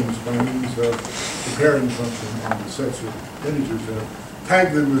tag things by means of the pairing function on the sets of integers there.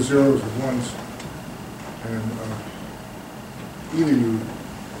 Tag them with zeros and ones. And either you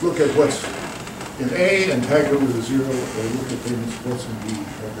look at what's in A and tag it with a 0, or look at things what's in B and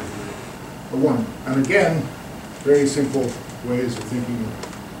tag it with a 1. And again, very simple ways of thinking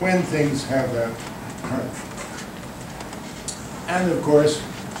of when things have that type. And of course,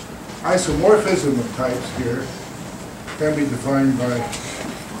 isomorphism of types here can be defined by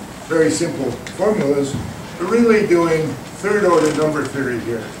very simple formulas. We're really doing third-order number theory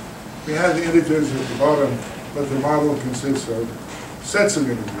here. We have the integers at the bottom, but the model consists of sets of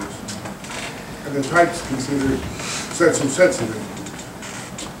integers. And the types consider sets of integers.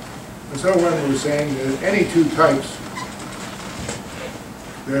 And so when we're saying that any two types,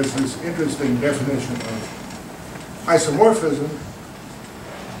 there's this interesting definition of isomorphism.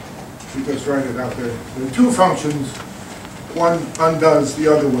 We just write it out there. There are two functions. One undoes the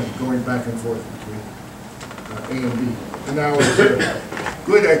other one, going back and forth between A and B. And now it's a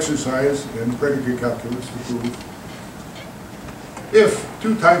good exercise in predicate calculus to prove if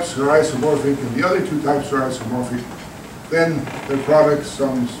two types are isomorphic and the other two types are isomorphic, then the product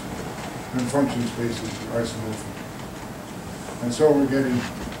sums and function spaces are isomorphic. And so we're getting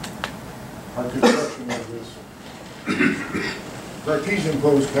our construction of this Cartesian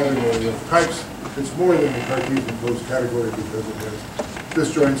closed category of types. It's more than the Cartesian closed category because it has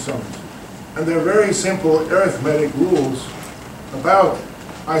disjoint sums. And there are very simple arithmetic rules about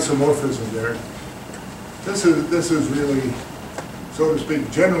isomorphism there. This is really, so to speak,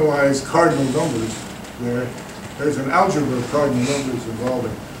 generalized cardinal numbers there. There's an algebra of cardinal numbers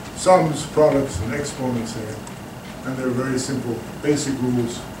involving sums, products, and exponents there. And there are very simple basic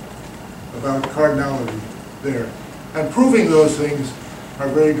rules about cardinality there. And proving those things are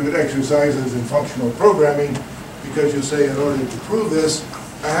very good exercises in functional programming, because you say, in order to prove this,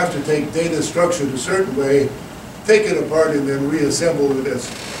 I have to take data structured a certain way, take it apart, and then reassemble it as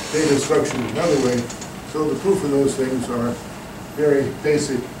data structured another way. So the proof of those things are very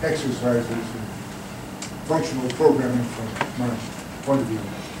basic exercises in functional programming from my point of view.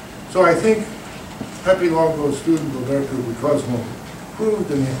 So I think Pepe Longo's student, Roberto de Cosmo,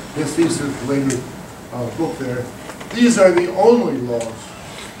 proved in his thesis later book there, these are the only laws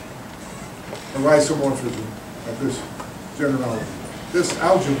of isomorphism at this generality. This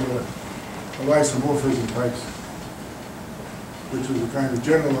algebra of isomorphism types, which is a kind of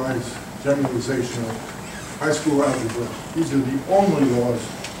generalization of high school algebra, these are the only laws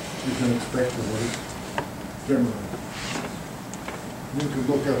you can expect of what is general. You can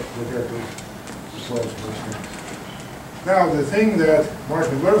look at those laws. Now, the thing that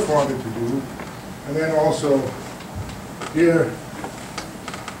Martin-Löf wanted to do, and then also here,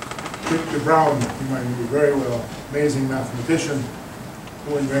 Victor Brown, you might know very well, amazing mathematician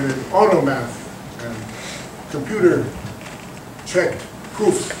who invented automath and computer-checked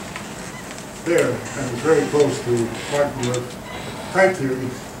proofs there, and was very close to Martin-Löf type theory,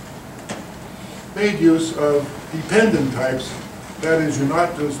 made use of dependent types. That is, you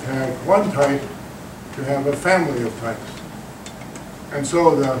not just have one type, you have a family of types. And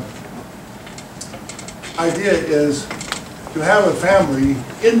so the idea is to have a family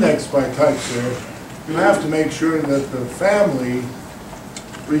indexed by types there, you have to make sure that the family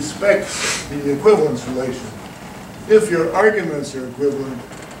respects the equivalence relation. If your arguments are equivalent,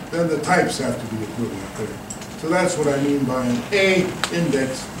 then the types have to be equivalent there. So that's what I mean by an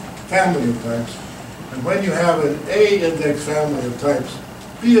A-index family of types. And when you have an A-index family of types,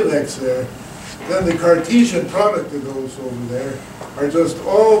 P of X there, then the Cartesian product of those over there are just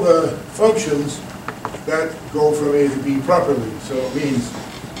all the functions that go from A to B properly. So it means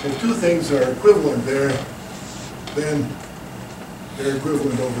if two things are equivalent there, then they're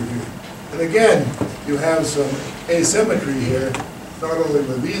equivalent over here. And again, you have some asymmetry here, not only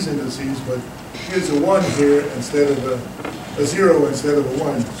with these indices, but here's a 1 here instead of a 0 instead of a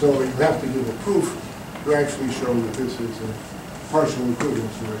 1. So you have to give a proof to actually show that this is a partial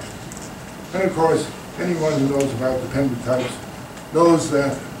equivalence relation. And of course, anyone who knows about dependent types knows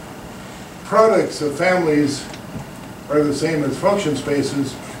that products of families are the same as function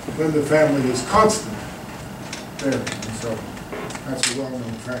spaces when the family is constant. There, and so that's a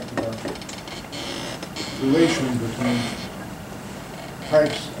well-known fact about the relation between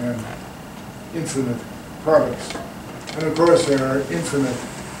types and infinite products. And of course, there are infinite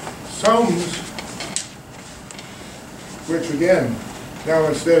sums, which again, now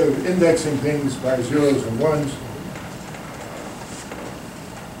instead of indexing things by zeros and ones,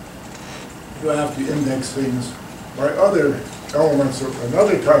 you have to index things by other elements of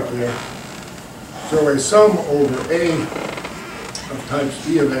another type there. So a sum over A of types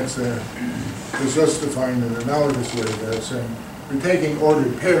B of X there is just defined in an analogous way there, saying we're taking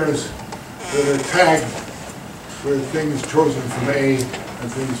ordered pairs that are tagged with things chosen from A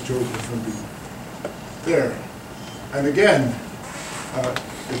and things chosen from B. There. And again,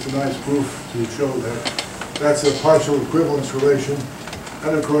 it's a nice proof to show that that's a partial equivalence relation.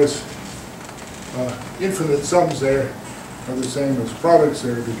 And of course, infinite sums there are the same as products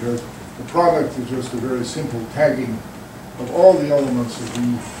there, because the product is just a very simple tagging of all the elements of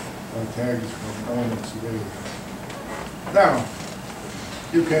B tags from elements of A. Now,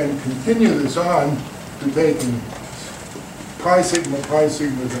 you can continue this on to taking pi sigma is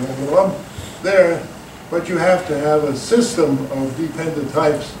an envelope there, but you have to have a system of dependent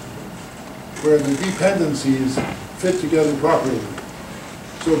types where the dependencies fit together properly.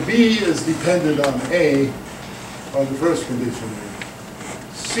 So B is dependent on A on the first condition.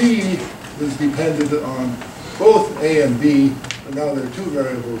 C is dependent on both A and B, and now there are two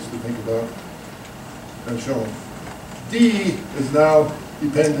variables to think about as shown. D is now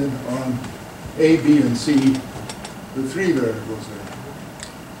dependent on A, B, and C, the three variables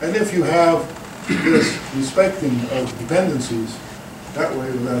there. And if you have this respecting of dependencies, that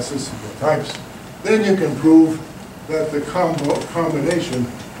way with that system of types, then you can prove that the combination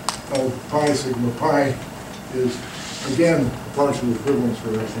of pi sigma pi is, again, a partial equivalence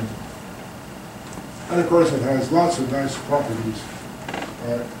relation. And of course, it has lots of nice properties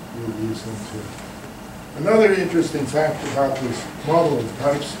that we'll use them to. Another interesting fact about this model of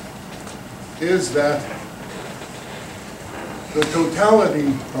types is that the totality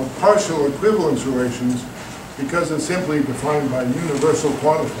of partial equivalence relations, because it's simply defined by universal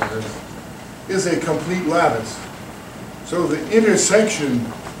quantifiers, is a complete lattice. So the intersection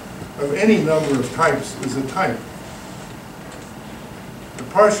of any number of types is a type. The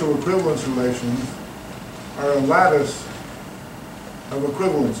partial equivalence relations are a lattice of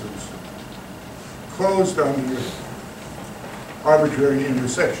equivalences closed under arbitrary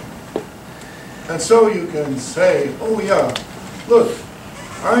intersection. And so you can say, oh yeah, look,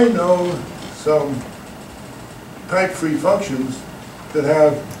 I know some type-free functions that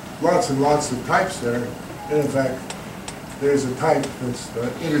have lots and lots of types there. And in fact, there's a type that's the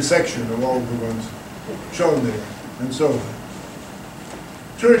intersection of all the ones shown there. And so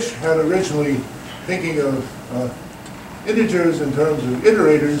Church had originally thinking of integers in terms of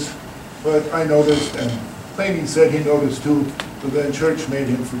iterators, but I noticed, and Tait said he noticed too, but then Church made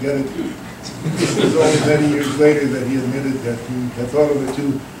him forget it. It was only many years later that he admitted that he had thought of it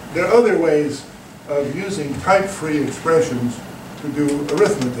too. There are other ways of using type-free expressions to do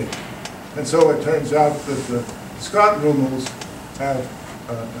arithmetic. And so it turns out that the Scott numerals have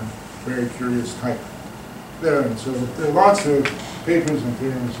a very curious type there. And so there are lots of papers and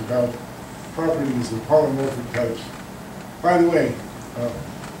theorems about properties of polymorphic types. By the way,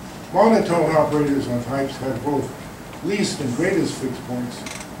 monotone operators on types have both least and greatest fixed points,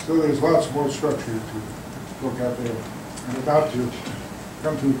 so there's lots more structure to look at there. I'm about to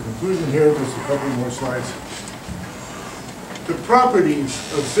come to a conclusion here, just a couple more slides. The properties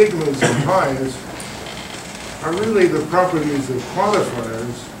of sigmas and pi's are really the properties of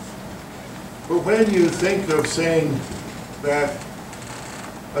quantifiers, but when you think of saying that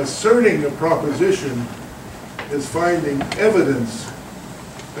asserting a proposition is finding evidence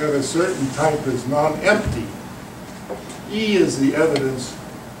that a certain type is non-empty, E is the evidence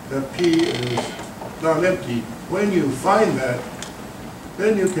that P is non-empty. When you find that,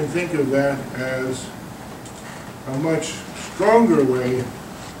 then you can think of that as a much stronger way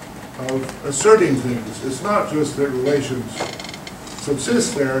of asserting things. It's not just that relations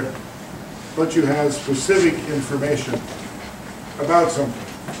subsist there, but you have specific information about something.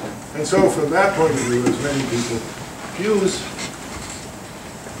 And so from that point of view, as many people use,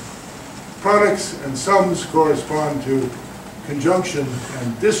 products and sums correspond to conjunction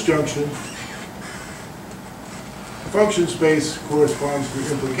and disjunction. Function space corresponds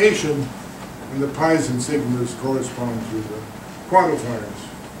to implication, and the pi's and sigmas correspond to the quantifiers.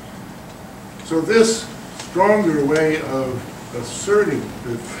 So this stronger way of asserting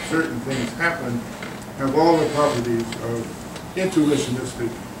that certain things happen have all the properties of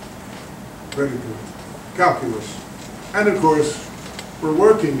intuitionistic predicate calculus. And of course, we're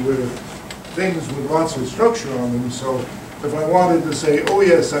working with things with lots of structure on them, so if I wanted to say, oh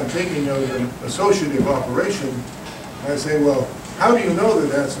yes, I'm thinking of an associative operation, I say, well, how do you know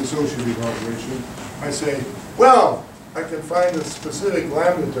that that's an associative operation? I say, well, I can find a specific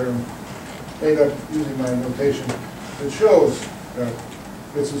lambda term made up using my notation that shows that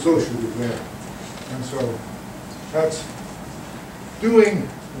it's associative there. And so that's doing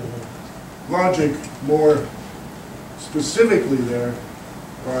logic more specifically there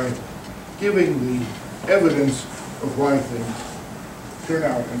by giving the evidence of why things turn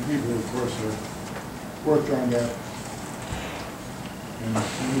out. And people, of course, have worked on that in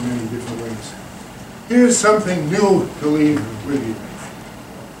many, many different ways. Here's something new to leave with you.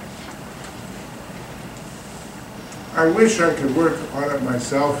 I wish I could work on it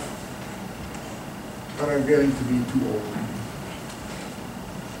myself, but I'm getting to be too old.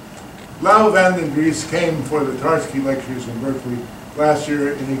 Lau van den Dries came for the Tarski lectures in Berkeley last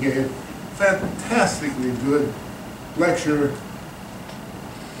year, and he gave a fantastically good lecture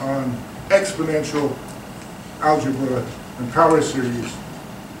on exponential algebra and power series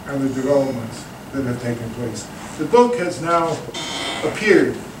and the developments that have taken place. The book has now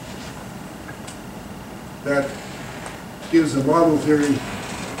appeared that gives a model theory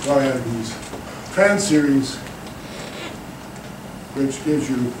via these trans series, which gives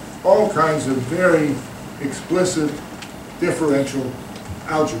you all kinds of very explicit differential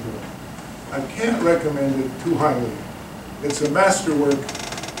algebra. I can't recommend it too highly. It's a masterwork,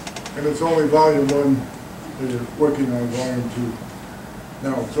 and it's only volume 1. They're working on volume 2.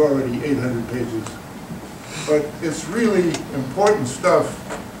 Now it's already 800 pages. But it's really important stuff,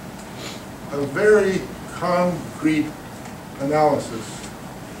 a very concrete analysis,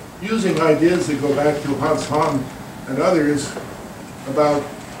 using ideas that go back to Hans Hahn and others about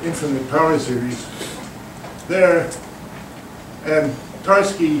infinite power series there. And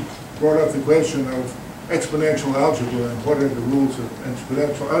Tarski brought up the question of exponential algebra and what are the rules of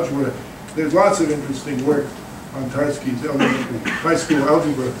exponential algebra. There's lots of interesting work on Tarski's elementary high school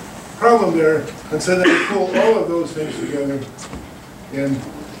algebra problem there, and so they pull all of those things together in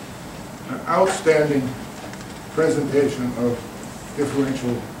an outstanding presentation of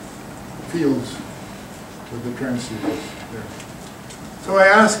differential fields with the trans series there. So I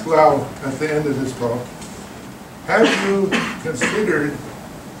asked Lau at the end of this talk, have you considered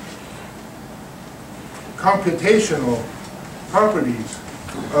computational properties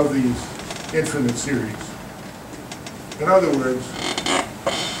of these infinite series? In other words,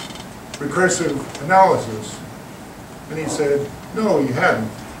 recursive analysis. And he said, no, you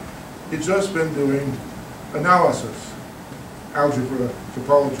hadn't. You've just been doing analysis, algebra,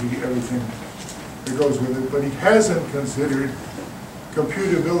 topology, everything that goes with it, but he hasn't considered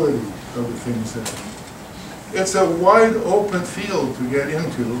computability of the things that it's a wide open field to get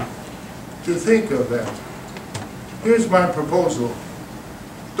into, to think of that. Here's my proposal.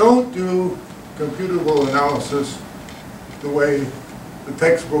 Don't do computable analysis the way the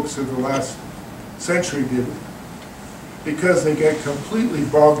textbooks of the last century did it, because they get completely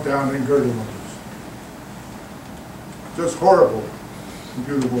bogged down in Gödel numbers. Just horrible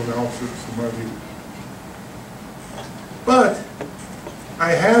computable analysis in my view. But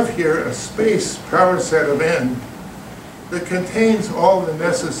I have here a space power set of n that contains all the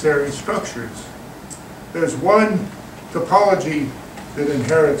necessary structures. There's one topology that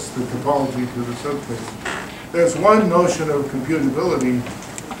inherits the topology to the subspace. There's one notion of computability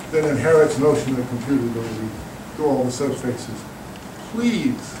that inherits notion of computability to all the subspaces.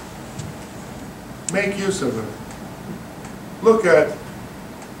 Please make use of it. Look at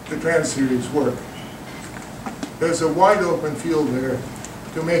the trans series work. There's a wide open field there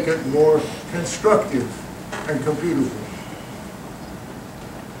to make it more constructive and computable.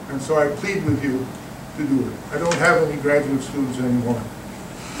 And so I plead with you to do it. I don't have any graduate students anymore.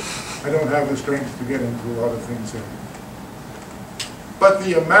 I don't have the strength to get into a lot of things there. But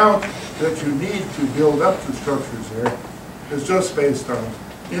the amount that you need to build up the structures there is just based on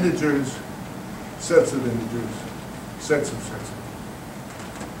integers, sets of integers, sets of sets.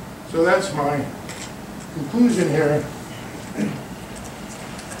 So that's my conclusion here.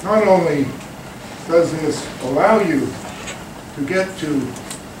 Not only does this allow you to get to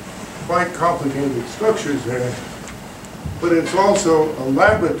quite complicated structures there, but it's also a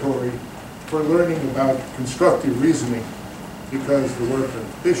laboratory for learning about constructive reasoning, because the work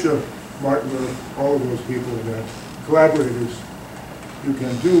of Bishop, Martin-Löf, all of those people that collaborators you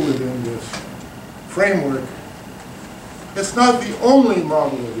can do within this framework. It's not the only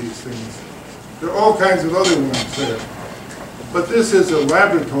model of these things. There are all kinds of other ones there. But this is a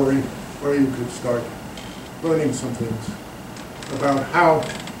laboratory where you could start learning some things about how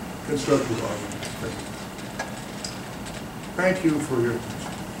constructive arguments are. Thank you for your attention.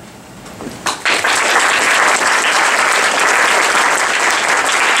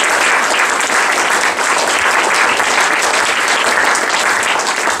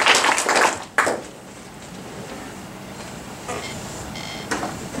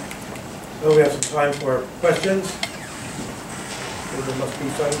 So we have some time for questions. There must be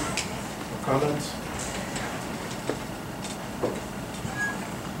some or comments.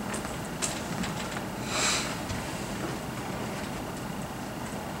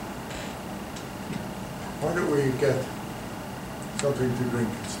 Why don't we get something to drink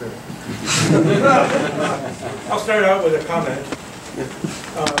instead? I'll start out with a comment.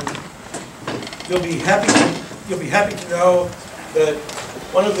 You'll be happy you'll be happy to know that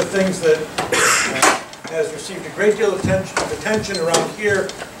one of the things that has received a great deal of attention around here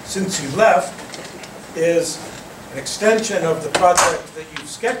since you left is an extension of the project that you've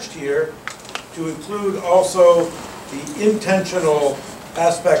sketched here to include also the intentional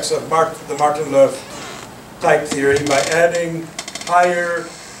aspects of the Martin-Löf type theory by adding higher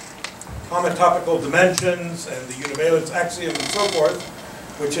homotopical dimensions and the univalence axiom and so forth,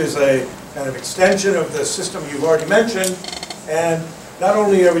 which is a kind of extension of the system you've already mentioned. And not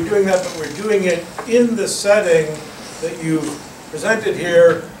only are we doing that, but we're doing it in the setting that you've presented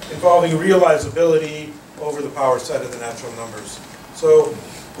here, involving realizability over the power set of the natural numbers. So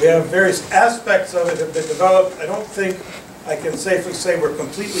we have various aspects of it have been developed. I don't think I can safely say we're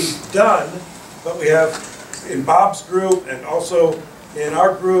completely done, but we have, in Bob's group and also in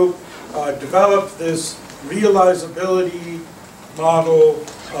our group, developed this realizability model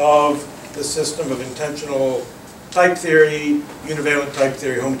of the system of intentional type theory, univalent type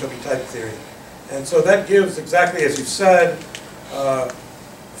theory, homotopy type theory. And so that gives, exactly as you said,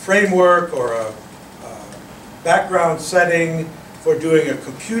 framework or a background setting for doing a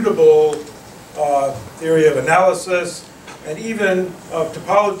computable theory of analysis, and even of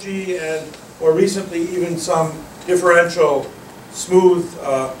topology, and more recently even some differential, smooth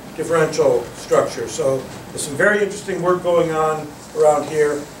differential structure. So there's some very interesting work going on around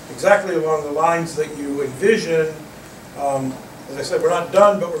here, exactly along the lines that you envision. As I said, we're not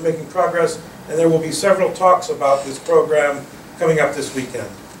done, but we're making progress, and there will be several talks about this program coming up this weekend.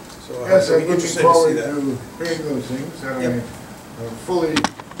 So yes, I'll I'm be looking interested forward to see that. to hearing those things, and Yep. I fully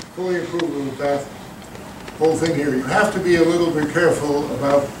approve of that whole thing here. You have to be a little bit careful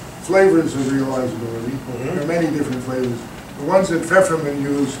about flavors of realizability. There are many different flavors. The ones that Feferman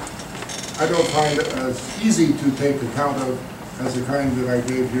used, I don't find as easy to take account of as the kind that I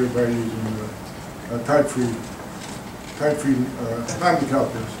gave here by using type-free lambda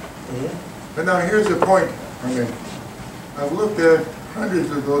calculus. But now here's the point I make. I've looked at hundreds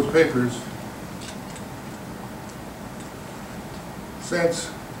of those papers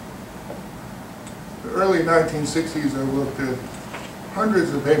since the early 1960s. I've looked at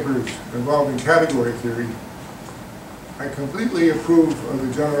hundreds of papers involving category theory. I completely approve of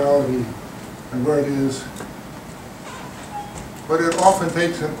the generality and where it is, but it often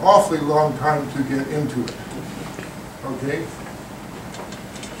takes an awfully long time to get into it. Okay?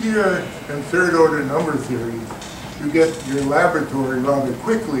 Here in third order number theory, you get your laboratory rather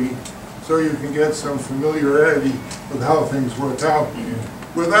quickly, so you can get some familiarity with how things work out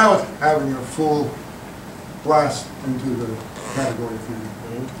without having a full blast into the category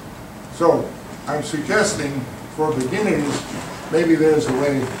theory. So I'm suggesting for beginners, maybe there's a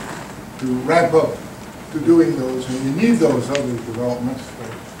way to ramp up to doing those, and you need those other developments.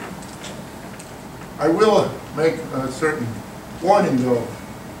 I will make a certain warning though.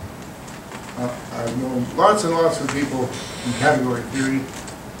 I've known lots and lots of people in category theory.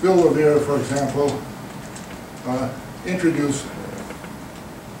 Bill Levere, for example, introduced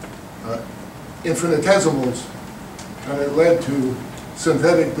infinitesimals, and it led to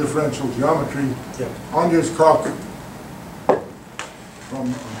synthetic differential geometry. Anders Koch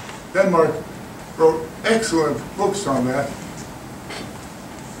from Denmark wrote excellent books on that,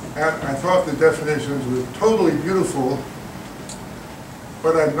 and I thought the definitions were totally beautiful,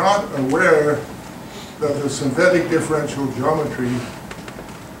 but I'm not aware that the synthetic differential geometry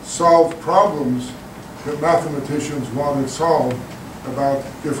solved problems that mathematicians wanted solved about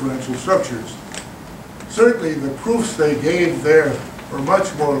differential structures. Certainly the proofs they gave there were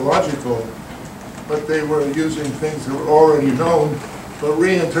much more logical, but they were using things that were already known, but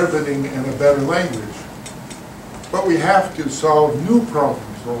reinterpreting in a better language. But we have to solve new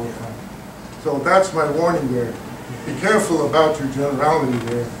problems all the time. So that's my warning there. Be careful about your generality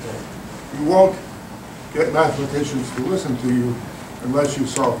there. You won't get mathematicians to listen to you unless you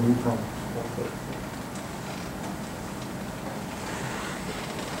solve new problems.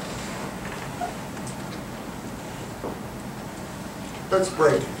 Let's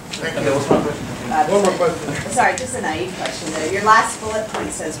break. Thank you. One more question. Sorry, just a naive question though. Your last bullet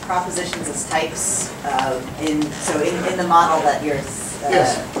point says propositions as types in the model that you're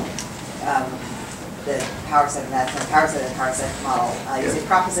Yes. The power set of that power set model. You say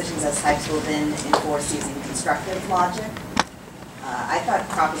propositions as types will then enforce using constructive logic. I thought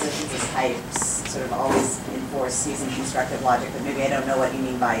propositions as types sort of always enforce using constructive logic, but maybe I don't know what you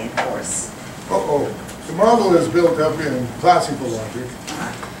mean by enforce. The model is built up in classical logic,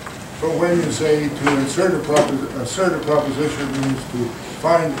 but when you say to assert a proposition means to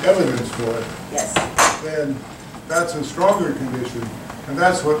find evidence for it, yes, then that's a stronger condition, and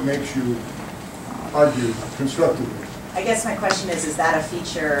that's what makes you argue constructively. I guess my question is that a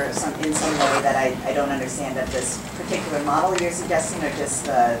feature in some way that I don't understand of this particular model you're suggesting, or just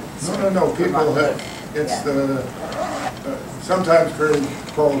the? No, people have, it's the, sometimes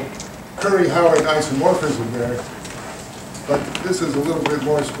called Curry-Howard isomorphism there, but this is a little bit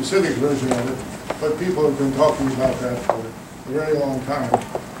more specific version of it, but people have been talking about that for a very long time,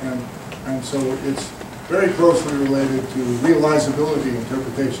 and so it's very closely related to realizability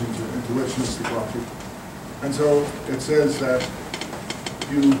interpretations of intuitionistic logic. And so it says that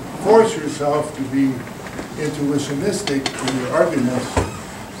you force yourself to be intuitionistic in your arguments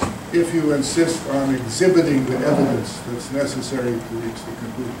if you insist on exhibiting the evidence that's necessary to reach the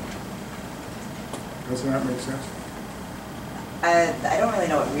conclusion. Doesn't that make sense? I don't really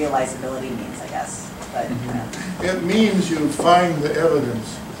know what realizability means, I guess, but. It means you find the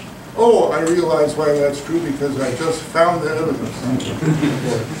evidence. Oh, I realize why that's true because I just found the evidence.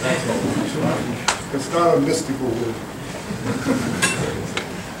 It's not a mystical word.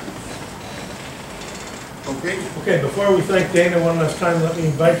 Okay? Okay, before we thank Dana one last time, let me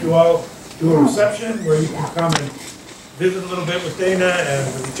invite you all to a reception where you can come and visit a little bit with Dana and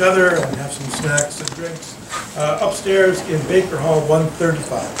with each other and have some snacks and drinks upstairs in Baker Hall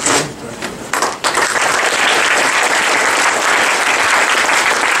 135.